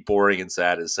everything be boring and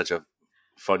sad is such a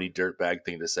funny dirtbag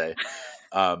thing to say.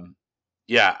 I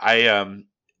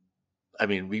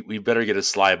mean, we better get a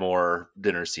Sly Moore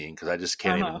dinner scene because I just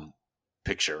can't even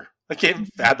picture. I can't even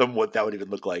fathom what that would even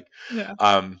look like. Yeah.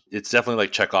 It's definitely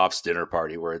like Chekhov's dinner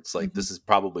party where it's like, this is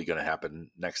probably going to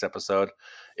happen next episode.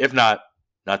 If not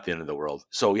the end of the world.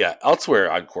 So yeah,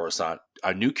 elsewhere on Coruscant,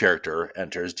 a new character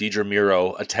enters. Dedra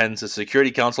Meero attends a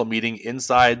Security Council meeting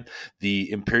inside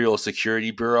the Imperial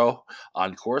Security Bureau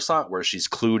on Coruscant, where she's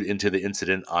clued into the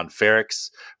incident on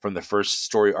Ferrix from the first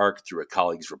story arc through a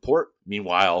colleague's report.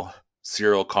 Meanwhile,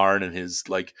 Cyril Karn and his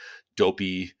like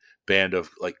dopey band of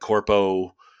like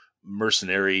corpo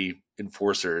mercenary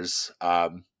enforcers,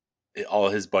 all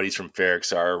his buddies from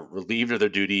Ferrix are relieved of their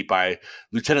duty by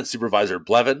Lieutenant Supervisor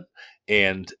Blevin,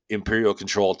 and Imperial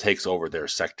Control takes over their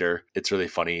sector. It's really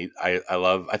funny. I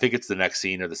think it's the next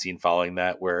scene or the scene following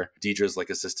that where Dedra's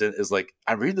like assistant is like,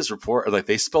 I'm reading this report, or like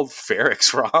they spelled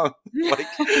Ferrix wrong. Like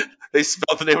they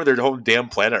spelled the name of their home damn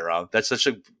planet wrong. That's such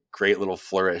a great little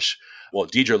flourish. Well,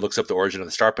 Dedra looks up the origin of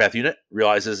the Starpath unit,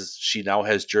 realizes she now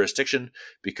has jurisdiction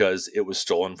because it was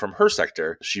stolen from her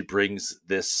sector. She brings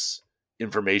this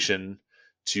information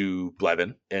to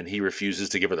Blevin, and he refuses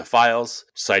to give her the files,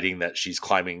 citing that she's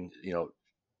climbing,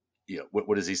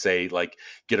 what does he say? Like,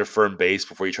 get a firm base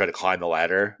before you try to climb the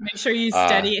ladder. Make sure you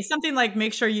study something like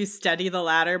make sure you study the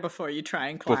ladder before you try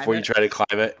and climb you try to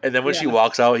climb it. And then when she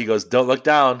walks out, he goes, "Don't look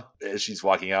down." As she's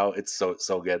walking out, it's so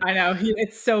good. I know,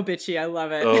 it's so bitchy. I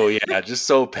love it. Oh yeah, just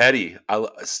so petty.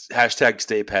 Hashtag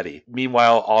stay petty.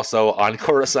 Meanwhile, also on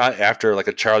Coruscant, after like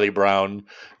a Charlie Brown,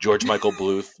 George Michael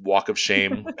Bluth walk of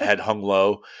shame, head hung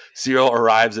low, Cyril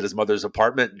arrives at his mother's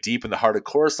apartment deep in the heart of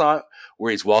Coruscant,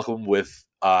 where he's welcomed with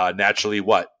naturally,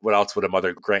 what else would a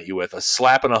mother grant you with? A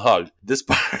slap and a hug. This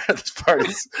part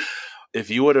is, if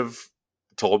you would have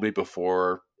told me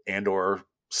before Andor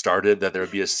started that there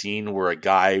would be a scene where a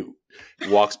guy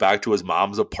walks back to his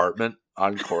mom's apartment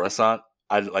on Coruscant.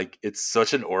 I like it's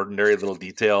such an ordinary little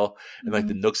detail, and like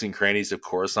the nooks and crannies of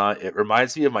Coruscant. It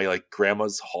reminds me of my like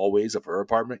grandma's hallways of her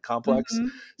apartment complex.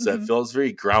 So it feels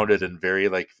very grounded and very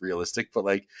like realistic. But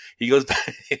like he goes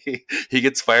back, he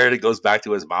gets fired and goes back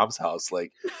to his mom's house.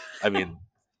 Like, I mean,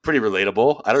 pretty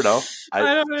relatable. I don't know. I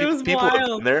don't know. It was people have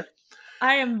wild. been there.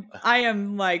 I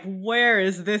am like, where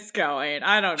is this going?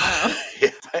 I don't know. Yeah.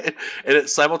 And it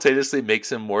simultaneously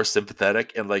makes him more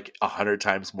sympathetic and like 100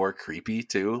 times more creepy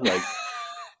too. Like,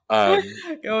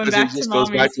 Going back he just to goes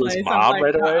back to Mommy's his place, I'm mom like,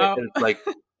 right away. uh-oh. And it's like,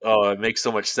 oh, it makes so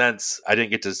much sense. I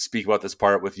didn't get to speak about this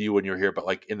part with you when you were here, but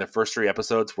like in the first 3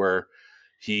 episodes where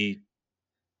he,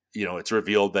 you know, it's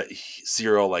revealed that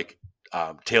Cyril like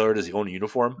tailored his own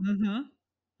uniform.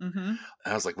 And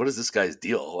I was like, what is this guy's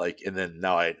deal? Like, and then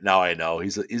now I know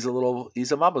he's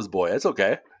a mama's boy. It's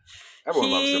okay.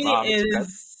 Everyone loves their mom.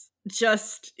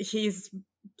 He's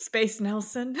Space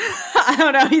Nelson. I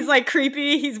don't know. He's like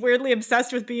creepy. He's weirdly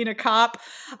obsessed with being a cop.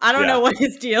 I don't know what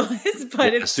his deal is,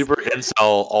 but it's super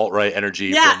incel alt-right energy.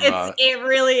 Yeah, it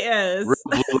really is.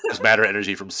 Blue Lives Matter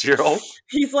energy from Cyril.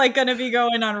 He's like going to be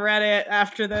going on Reddit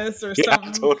after this or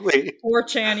something. Totally.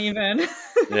 4chan even.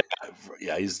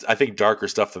 Yeah, he's I think darker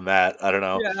stuff than that. I don't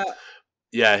know.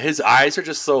 Yeah, his eyes are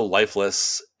just so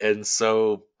lifeless, and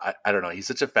so I don't know. He's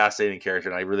such a fascinating character,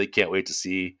 and I really can't wait to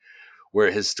see where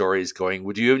his story is going.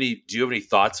 Do you have any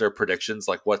thoughts or predictions,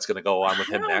 like what's going to go on with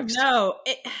him next? No,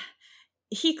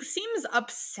 he seems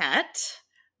upset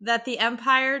that the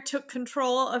Empire took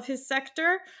control of his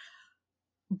sector,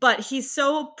 but he's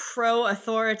so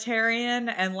pro-authoritarian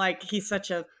and like he's such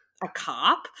a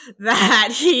cop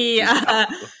that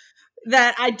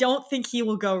that I don't think he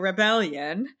will go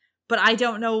rebellion. But I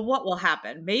don't know what will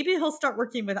happen. Maybe he'll start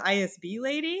working with ISB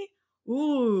lady.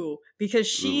 Ooh, because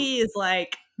she is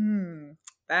like,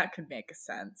 that could make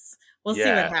sense. We'll see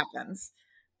what happens.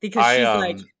 Because she's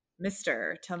like,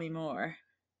 Mister, tell me more.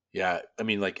 Yeah, I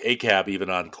mean, like ACAB even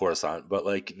on Coruscant, but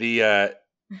like the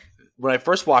when I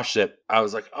first watched it, I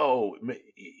was like, oh,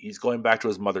 he's going back to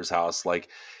his mother's house. Like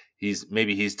he's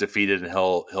defeated and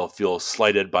he'll feel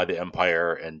slighted by the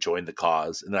Empire and join the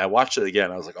cause. And then I watched it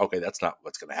again. I was like, okay, that's not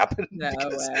what's going to happen. No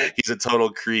because way. He's a total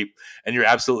creep. And you're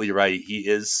absolutely right. He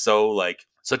is so like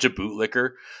such a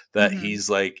bootlicker that he's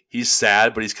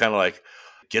sad, but he's kind of like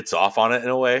gets off on it in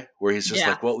a way where he's just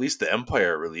like, well, at least the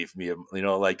Empire relieved me. You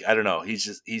know, like, I don't know. He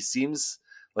seems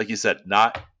like you said,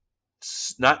 not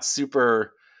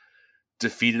super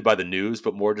defeated by the news,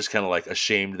 but more just kind of like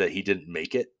ashamed that he didn't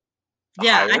make it.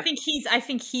 Yeah, higher. I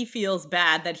think he feels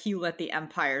bad that he let the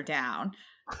Empire down.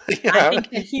 Yeah. I think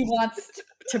that he wants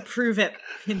to prove it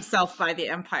himself by the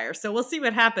Empire. So we'll see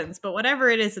what happens. But whatever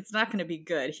it is, it's not going to be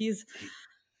good.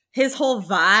 His whole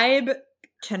vibe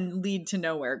can lead to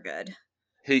nowhere good.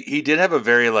 He did have a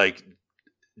very like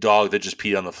dog that just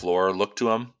peed on the floor look to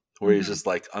him, where he's just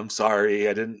like, I'm sorry,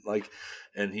 I didn't like,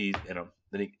 and he, you know,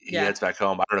 then he heads back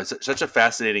home. I don't know. It's such a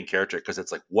fascinating character because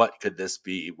it's like, what could this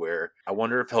be? Where I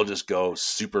wonder if he'll just go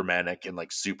super manic and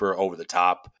like super over the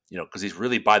top, you know, because he's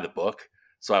really by the book.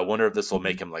 So I wonder if this will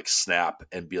make him like snap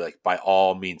and be like, by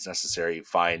all means necessary,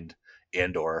 find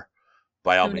Andor.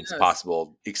 By all means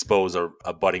possible, expose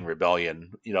a budding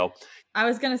rebellion. You know, I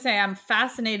was going to say I'm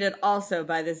fascinated also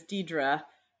by this Dedra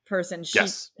person.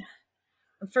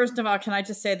 First of all, can I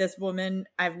just say this woman,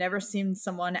 I've never seen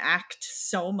someone act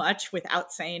so much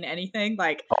without saying anything.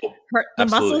 Like the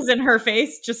muscles in her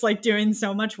face, just like doing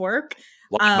so much work.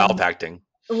 A lot of mouth acting.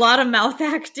 A lot of mouth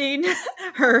acting.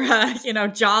 Her,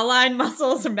 jawline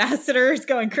muscles, ambassador is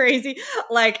going crazy.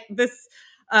 Like this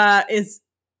is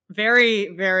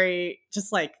very, very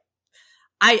just like,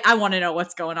 I want to know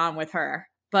what's going on with her.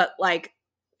 But like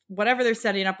whatever they're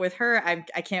setting up with her,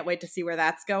 I can't wait to see where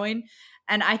that's going.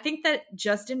 And I think that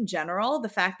just in general, the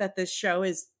fact that this show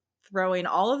is throwing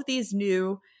all of these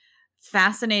new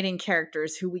fascinating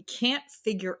characters who we can't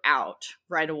figure out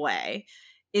right away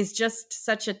is just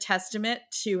such a testament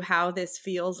to how this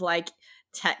feels like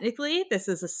technically this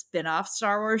is a spin-off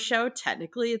Star Wars show.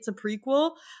 Technically it's a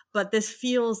prequel, but this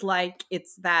feels like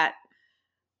it's that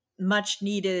much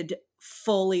needed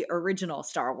fully original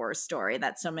Star Wars story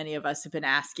that so many of us have been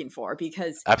asking for,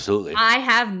 because absolutely I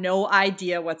have no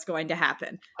idea what's going to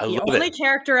happen. The only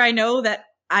character I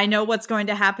know what's going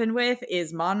to happen with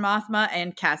is Mon Mothma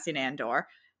and Cassian Andor,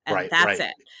 and that's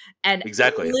it. And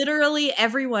exactly, literally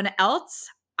everyone else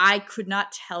I could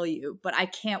not tell you, but I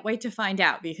can't wait to find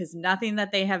out, because nothing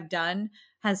that they have done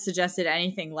has suggested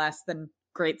anything less than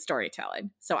great storytelling.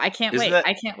 So I can't wait.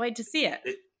 I can't wait to see it.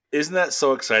 Isn't that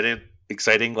so exciting?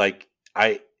 Like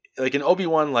in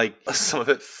Obi-Wan, like some of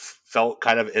it felt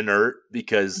kind of inert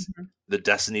because the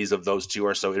destinies of those two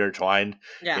are so intertwined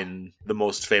in the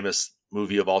most famous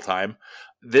movie of all time.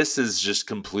 This is just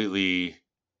completely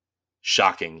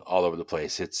shocking all over the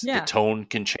place. The tone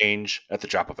can change at the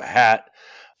drop of a hat.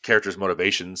 Characters'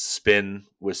 motivations spin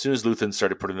as soon as Luthen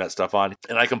started putting that stuff on.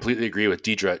 And I completely agree with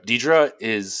Deidre. Deidre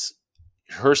is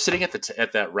her sitting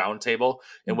at that round table,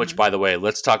 in which, by the way,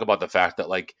 let's talk about the fact that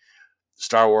like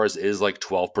Star Wars is like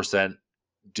 12%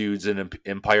 dudes in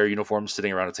Empire uniforms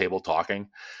sitting around a table talking.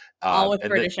 All with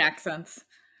British accents.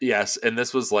 Yes. And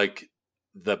this was like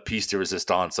the piece de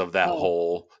resistance of that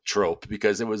whole trope,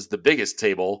 because it was the biggest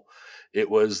table. It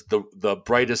was the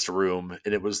brightest room,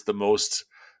 and it was the most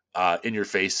in your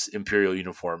face Imperial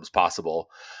uniforms possible.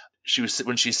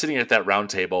 When she's sitting at that round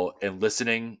table and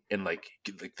listening, and like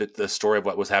the story of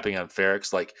what was happening on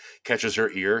Ferrix like catches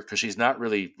her ear, because she's not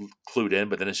really clued in,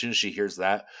 but then as soon as she hears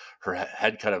that, her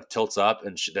head kind of tilts up,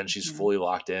 and then she's fully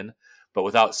locked in, but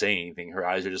without saying anything. Her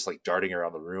eyes are just like darting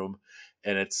around the room,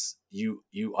 and it's you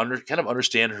kind of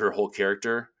understand her whole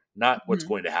character, not what's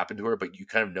going to happen to her, but you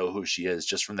kind of know who she is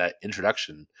just from that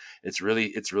introduction. It's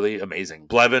really amazing.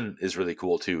 Blevin is really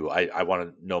cool too. I want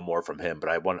to know more from him, but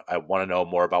I want to know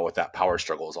more about what that power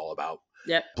struggle is all about.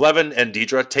 Yep. Blevin and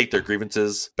Deidre take their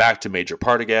grievances back to Major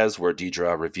Partagaz, where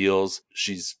Deidre reveals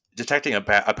she's detecting a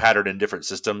pattern in different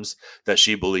systems that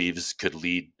she believes could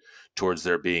lead towards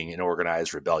there being an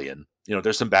organized rebellion. You know,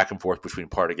 there's some back and forth between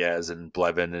Partagaz and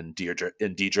Blevin and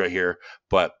Deidre here,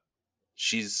 but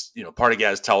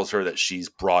Partagaz tells her that she's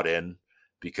brought in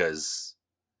because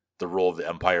the role of the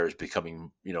Empire is becoming,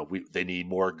 they need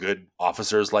more good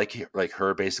officers like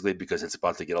her, basically, because it's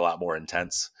about to get a lot more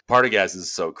intense. Partagaz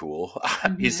is so cool.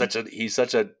 He's such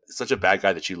a bad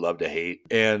guy that you love to hate.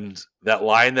 And that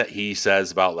line that he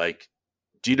says about like,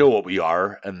 do you know what we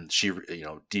are? And she,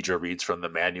 Deidre reads from the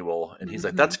manual, and he's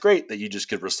like, that's great that you just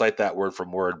could recite that word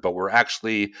from word, but we're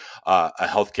actually a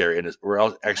healthcare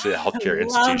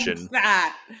institution.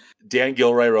 That. Dan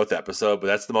Gilroy wrote the episode, but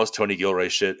that's the most Tony Gilroy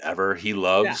shit ever. He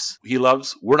loves,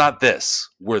 we're not this,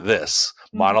 we're this.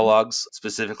 Monologues.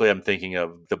 Specifically, I'm thinking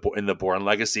of in the Bourne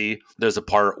Legacy, there's a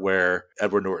part where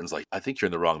Edward Norton's like, I think you're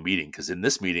in the wrong meeting, because in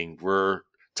this meeting, we're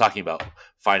talking about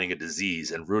finding a disease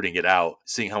and rooting it out,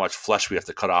 seeing how much flesh we have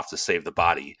to cut off to save the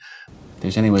body. If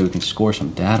there's any way we can score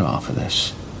some data off of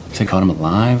this, if they caught him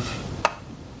alive,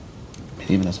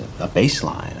 even as a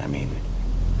baseline,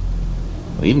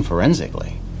 even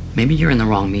forensically. Maybe you're in the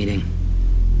wrong meeting.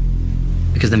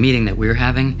 Because the meeting that we're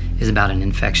having is about an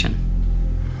infection.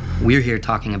 We're here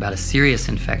talking about a serious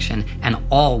infection, and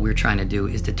all we're trying to do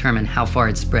is determine how far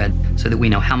it's spread so that we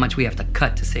know how much we have to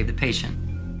cut to save the patient.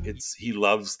 He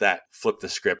loves that flip the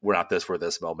script, we're not this, we're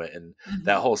this moment. And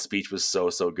that whole speech was so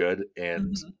good.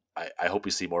 And I hope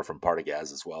we see more from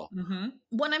Partagaz as well.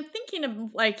 When I'm thinking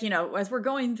of as we're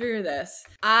going through this,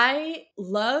 I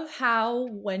love how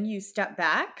when you step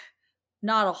back,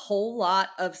 not a whole lot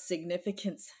of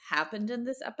significance happened in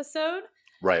this episode.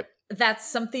 Right. That's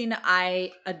something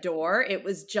I adore. It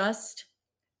was just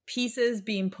pieces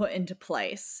being put into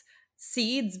place,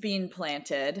 seeds being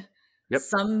planted,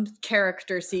 some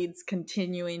character seeds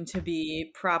continuing to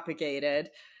be propagated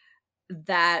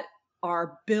that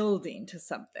are building to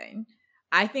something.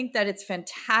 I think that it's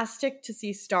fantastic to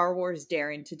see Star Wars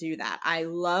daring to do that. I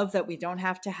love that we don't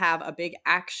have to have a big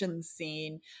action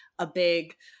scene, a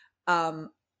big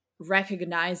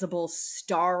recognizable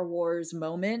Star Wars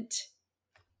moment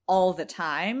all the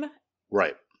time.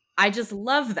 Right. I just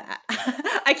love that.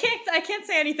 I can't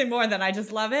say anything more than I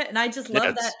just love it. And I just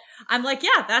love that. I'm like,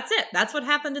 yeah, that's it. That's what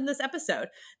happened in this episode.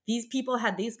 These people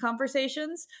had these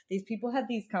conversations. These people had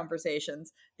these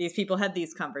conversations. These people had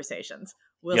these conversations.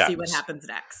 We'll see what happens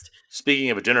next. Speaking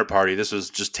of a dinner party, this was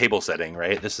just table setting,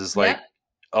 right? This is like,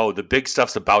 the big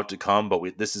stuff's about to come, but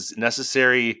this is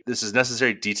necessary. This is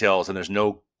necessary details, and there's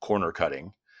no corner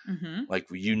cutting. Like,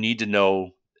 you need to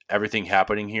know everything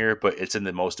happening here, but it's in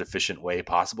the most efficient way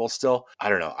possible still. I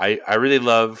don't know. I really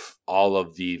love all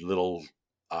of the little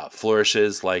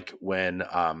flourishes, like when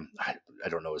I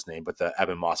don't know his name, but the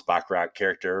Ebon Moss-Bachrach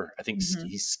character, I think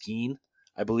he's Skeen,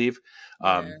 I believe.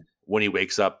 When he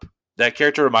wakes up, that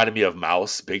character reminded me of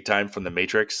Mouse big time from the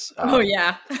Matrix.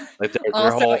 Like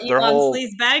their whole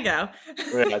Sleazebago.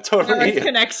 Yeah, totally.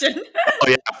 Connection. Oh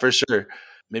yeah, for sure.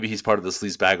 Maybe he's part of the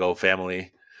Sleazebago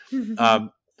family.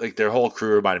 Like their whole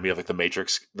crew reminded me of like the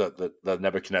Matrix, the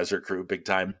Nebuchadnezzar crew big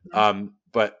time.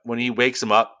 But when he wakes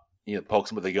him up,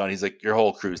 pokes him with a gun, he's like, your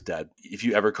whole crew's dead. If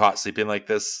you ever caught sleeping like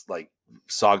this, like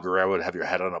Saw Gerrera would have your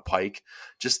head on a pike.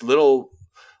 Just little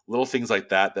things like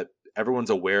that everyone's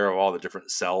aware of all the different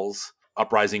cells,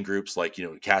 uprising groups like,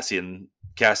 Cassian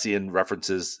Cassian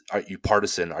references, are you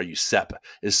partisan? Are you SEP?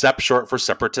 Is SEP short for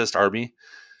Separatist Army?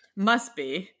 Must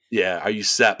be. Yeah. Are you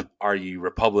SEP? Are you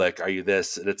Republic? Are you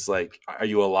this? And it's like, are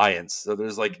you Alliance? So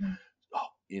there's like,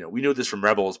 we know this from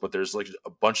Rebels, but there's like a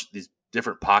bunch of these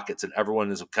different pockets, and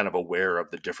everyone is kind of aware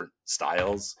of the different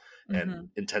styles and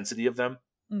intensity of them.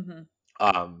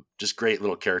 Just great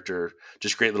little character,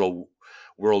 just great little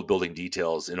world building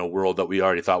details in a world that we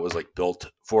already thought was like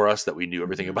built for us, that we knew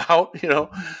everything about.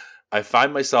 I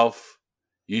find myself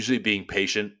usually being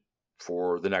patient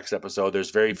for the next episode.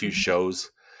 There's very few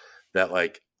shows that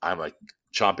like I'm like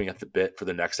chomping at the bit for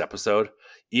the next episode.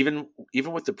 Even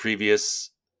with the previous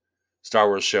Star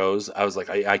Wars shows, I was like,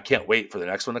 I can't wait for the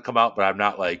next one to come out, but I'm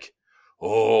not like,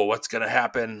 oh, what's gonna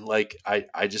happen? Like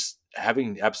I just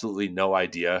having absolutely no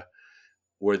idea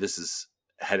where this is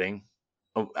heading.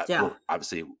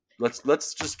 Obviously,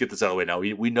 let's just get this out of the way now.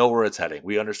 We know where it's heading.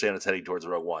 We understand it's heading towards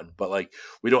Rogue One, but like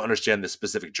we don't understand the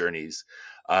specific journeys.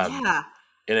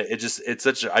 And I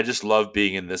just love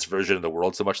being in this version of the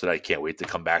world so much that I can't wait to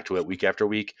come back to it week after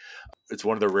week. It's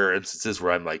one of the rare instances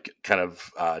where I'm like kind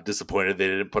of disappointed they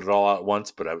didn't put it all out at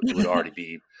once, but I would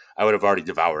have already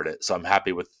devoured it. So I'm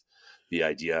happy with the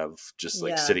idea of just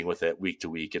like sitting with it week to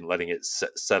week and letting it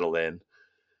settle in.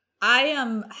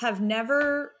 I have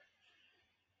never,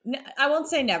 I won't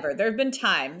say never. There have been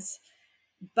times,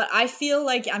 but I feel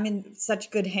like I'm in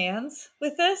such good hands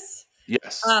with this.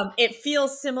 Yes. It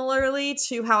feels similarly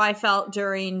to how I felt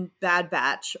during Bad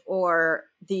Batch or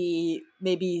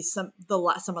some of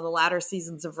the latter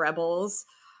seasons of Rebels,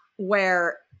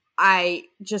 where I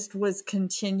just was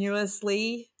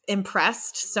continuously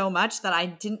impressed so much that I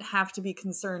didn't have to be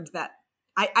concerned that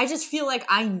I just feel like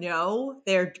I know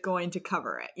they're going to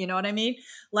cover it. You know what I mean?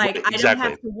 Like Exactly. I don't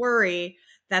have to worry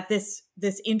that this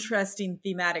interesting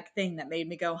thematic thing that made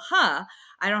me go, I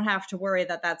don't have to worry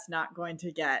that that's not going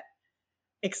to get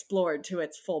explored to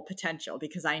its full potential,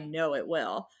 because I know it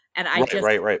will. And I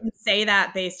can say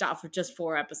that based off of just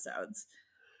 4 episodes.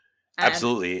 And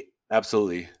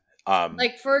Absolutely.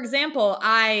 Like, for example,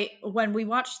 when we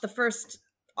watched the first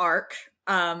arc,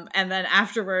 and then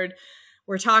afterward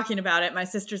we're talking about it, my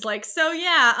sister's like, so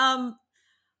yeah,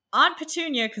 Aunt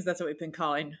Petunia, because that's what we've been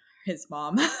calling his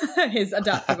mom, his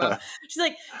adoptive mom. She's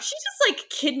like, she just like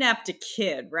kidnapped a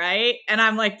kid, right? And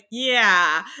I'm like,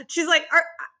 yeah. She's like,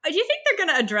 do you think they're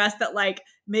going to address that, like,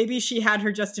 maybe she had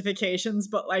her justifications,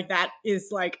 but like that is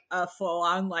like a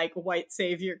full-on like white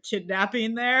savior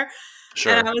kidnapping there?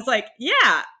 Sure. And I was like,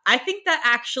 yeah, I think that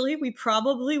actually we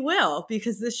probably will,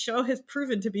 because this show has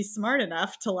proven to be smart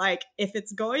enough to, like, if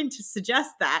it's going to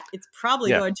suggest that, it's probably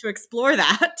going to explore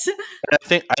that.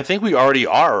 I think we already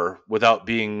are without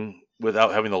having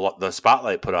the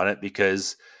spotlight put on it,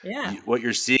 because what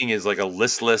you're seeing is like a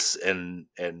listless and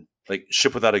like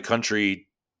ship without a country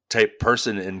type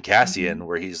person in Cassian,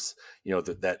 where he's,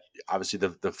 that obviously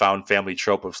the found family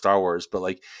trope of Star Wars, but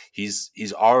like he's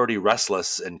already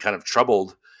restless and kind of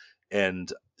troubled.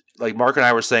 And like Mark and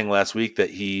I were saying last week that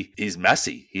he's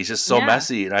messy. He's just so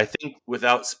messy. And I think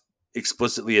without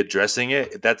explicitly addressing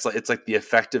it, it's like the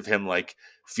effect of him like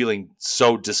feeling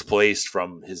so displaced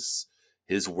from his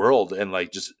world and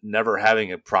like just never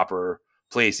having a proper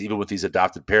place. Even with these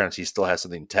adopted parents, he still has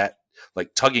something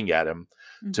like tugging at him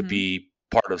to be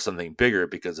part of something bigger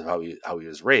because of how he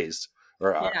was raised,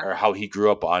 or how he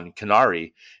grew up on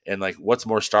Kenari. And like, what's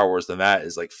more Star Wars than that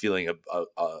is like feeling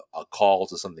a call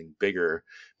to something bigger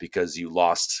because you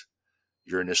lost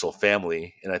your initial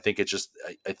family. And I think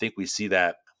I think we see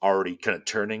that already kind of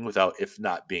turning without, if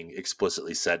not being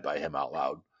explicitly said by him out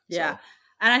loud. Yeah. So.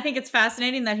 And I think it's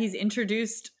fascinating that he's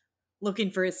introduced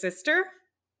looking for his sister.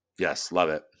 Yes. Love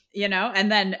it.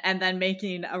 And then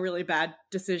making a really bad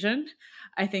decision.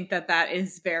 I think that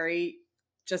is very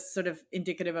just sort of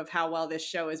indicative of how well this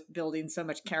show is building so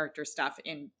much character stuff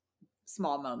in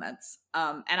small moments.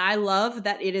 And I love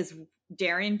that it is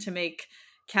daring to make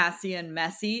Cassian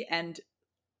messy and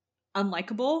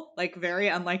unlikable, like very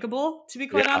unlikable, to be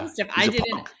quite honest.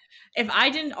 If I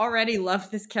didn't already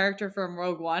love this character from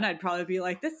Rogue One, I'd probably be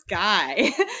like, this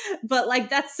guy. But like,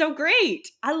 that's so great.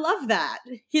 I love that.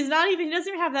 He doesn't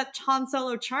even have that Han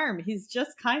Solo charm. He's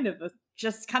just kind of a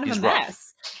mess.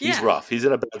 Rough. He's rough. He's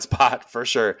in a bad spot for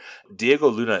sure. Diego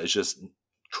Luna is just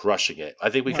crushing it. I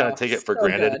think we kind of take it for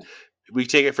granted. Good. We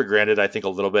take it for granted, I think, a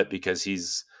little bit because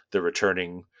he's the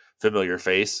returning familiar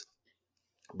face.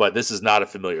 But this is not a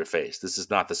familiar face. This is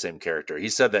not the same character. He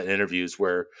said that in interviews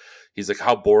where he's like,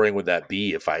 how boring would that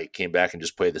be if I came back and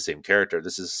just played the same character?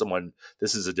 This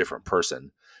is a different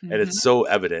person. And it's so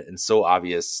evident and so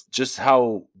obvious just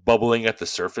how bubbling at the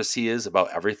surface he is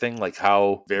about everything. Like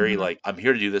how very like, I'm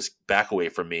here to do this, back away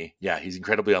from me. Yeah, he's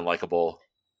incredibly unlikable.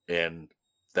 And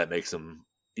that makes him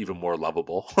even more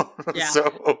lovable. Yeah.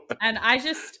 And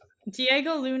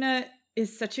Diego Luna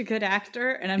is such a good actor.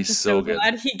 And I'm He's just so so good.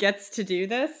 glad he gets to do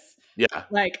this. Yeah.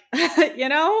 Like,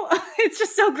 it's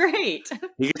just so great.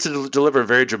 He gets to deliver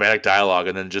very dramatic dialogue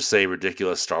and then just say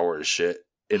ridiculous Star Wars shit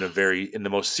in the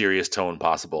most serious tone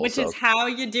possible. Which is how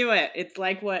you do it. It's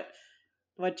like what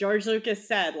George Lucas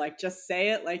said, like just say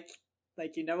it like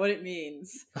you know what it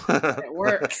means. It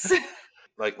works.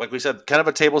 like we said, kind of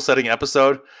a table setting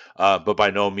episode, but by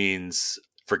no means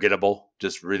forgettable.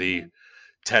 Just really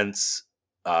tense.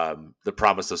 The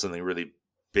promise of something really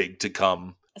big to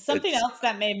come. Something else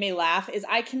that made me laugh is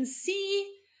I can see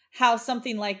how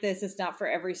something like this is not for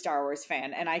every Star Wars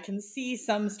fan. And I can see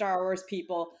some Star Wars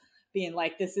people being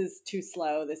like, this is too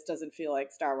slow. This doesn't feel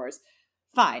like Star Wars.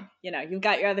 Fine. You've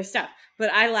got your other stuff.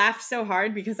 But I laughed so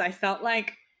hard because I felt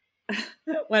like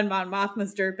when Mon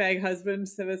Mothma's dirtbag husband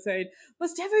was saying,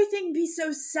 must everything be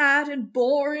so sad and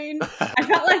boring? I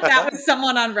felt like that was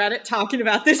someone on Reddit talking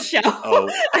about this show. Oh,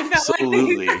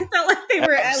 absolutely. I felt like they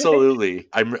were absolutely.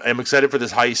 I'm excited for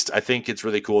this heist. I think it's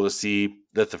really cool to see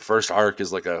that the first arc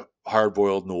is like a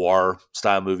hard-boiled noir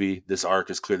style movie. This arc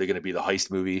is clearly going to be the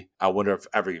heist movie. I wonder if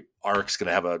every arc's going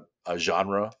to have a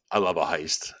genre. I love a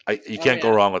heist. You can't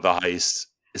go wrong with a heist,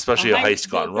 especially a heist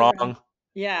gone wrong.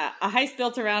 Yeah, a heist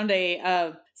built around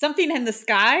a something in the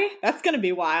sky. That's going to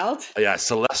be wild. Yeah,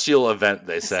 celestial event,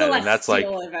 they said. And that's like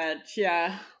event,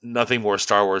 yeah. Nothing more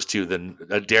Star Wars 2 than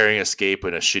a daring escape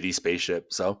in a shitty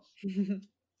spaceship. So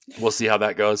we'll see how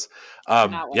that goes.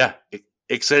 Yeah,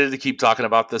 excited to keep talking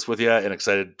about this with you and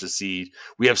excited to see.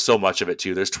 We have so much of it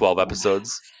too. There's 12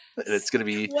 episodes. And it's going to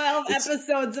be 12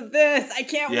 episodes of this. I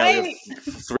can't wait.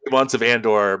 3 months of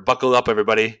Andor. Buckle up,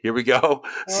 everybody. Here we go.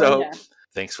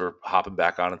 Thanks for hopping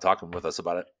back on and talking with us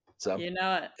about it. So,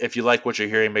 if you like what you're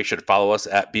hearing, make sure to follow us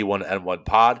at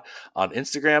B1N1Pod on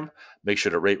Instagram. Make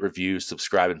sure to rate, review,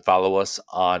 subscribe, and follow us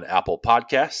on Apple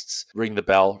Podcasts. Ring the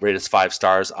bell, rate us 5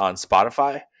 stars on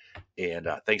Spotify. And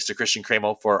thanks to Christian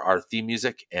Cramo for our theme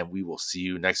music. And we will see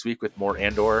you next week with more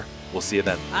Andor. We'll see you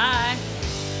then. Bye.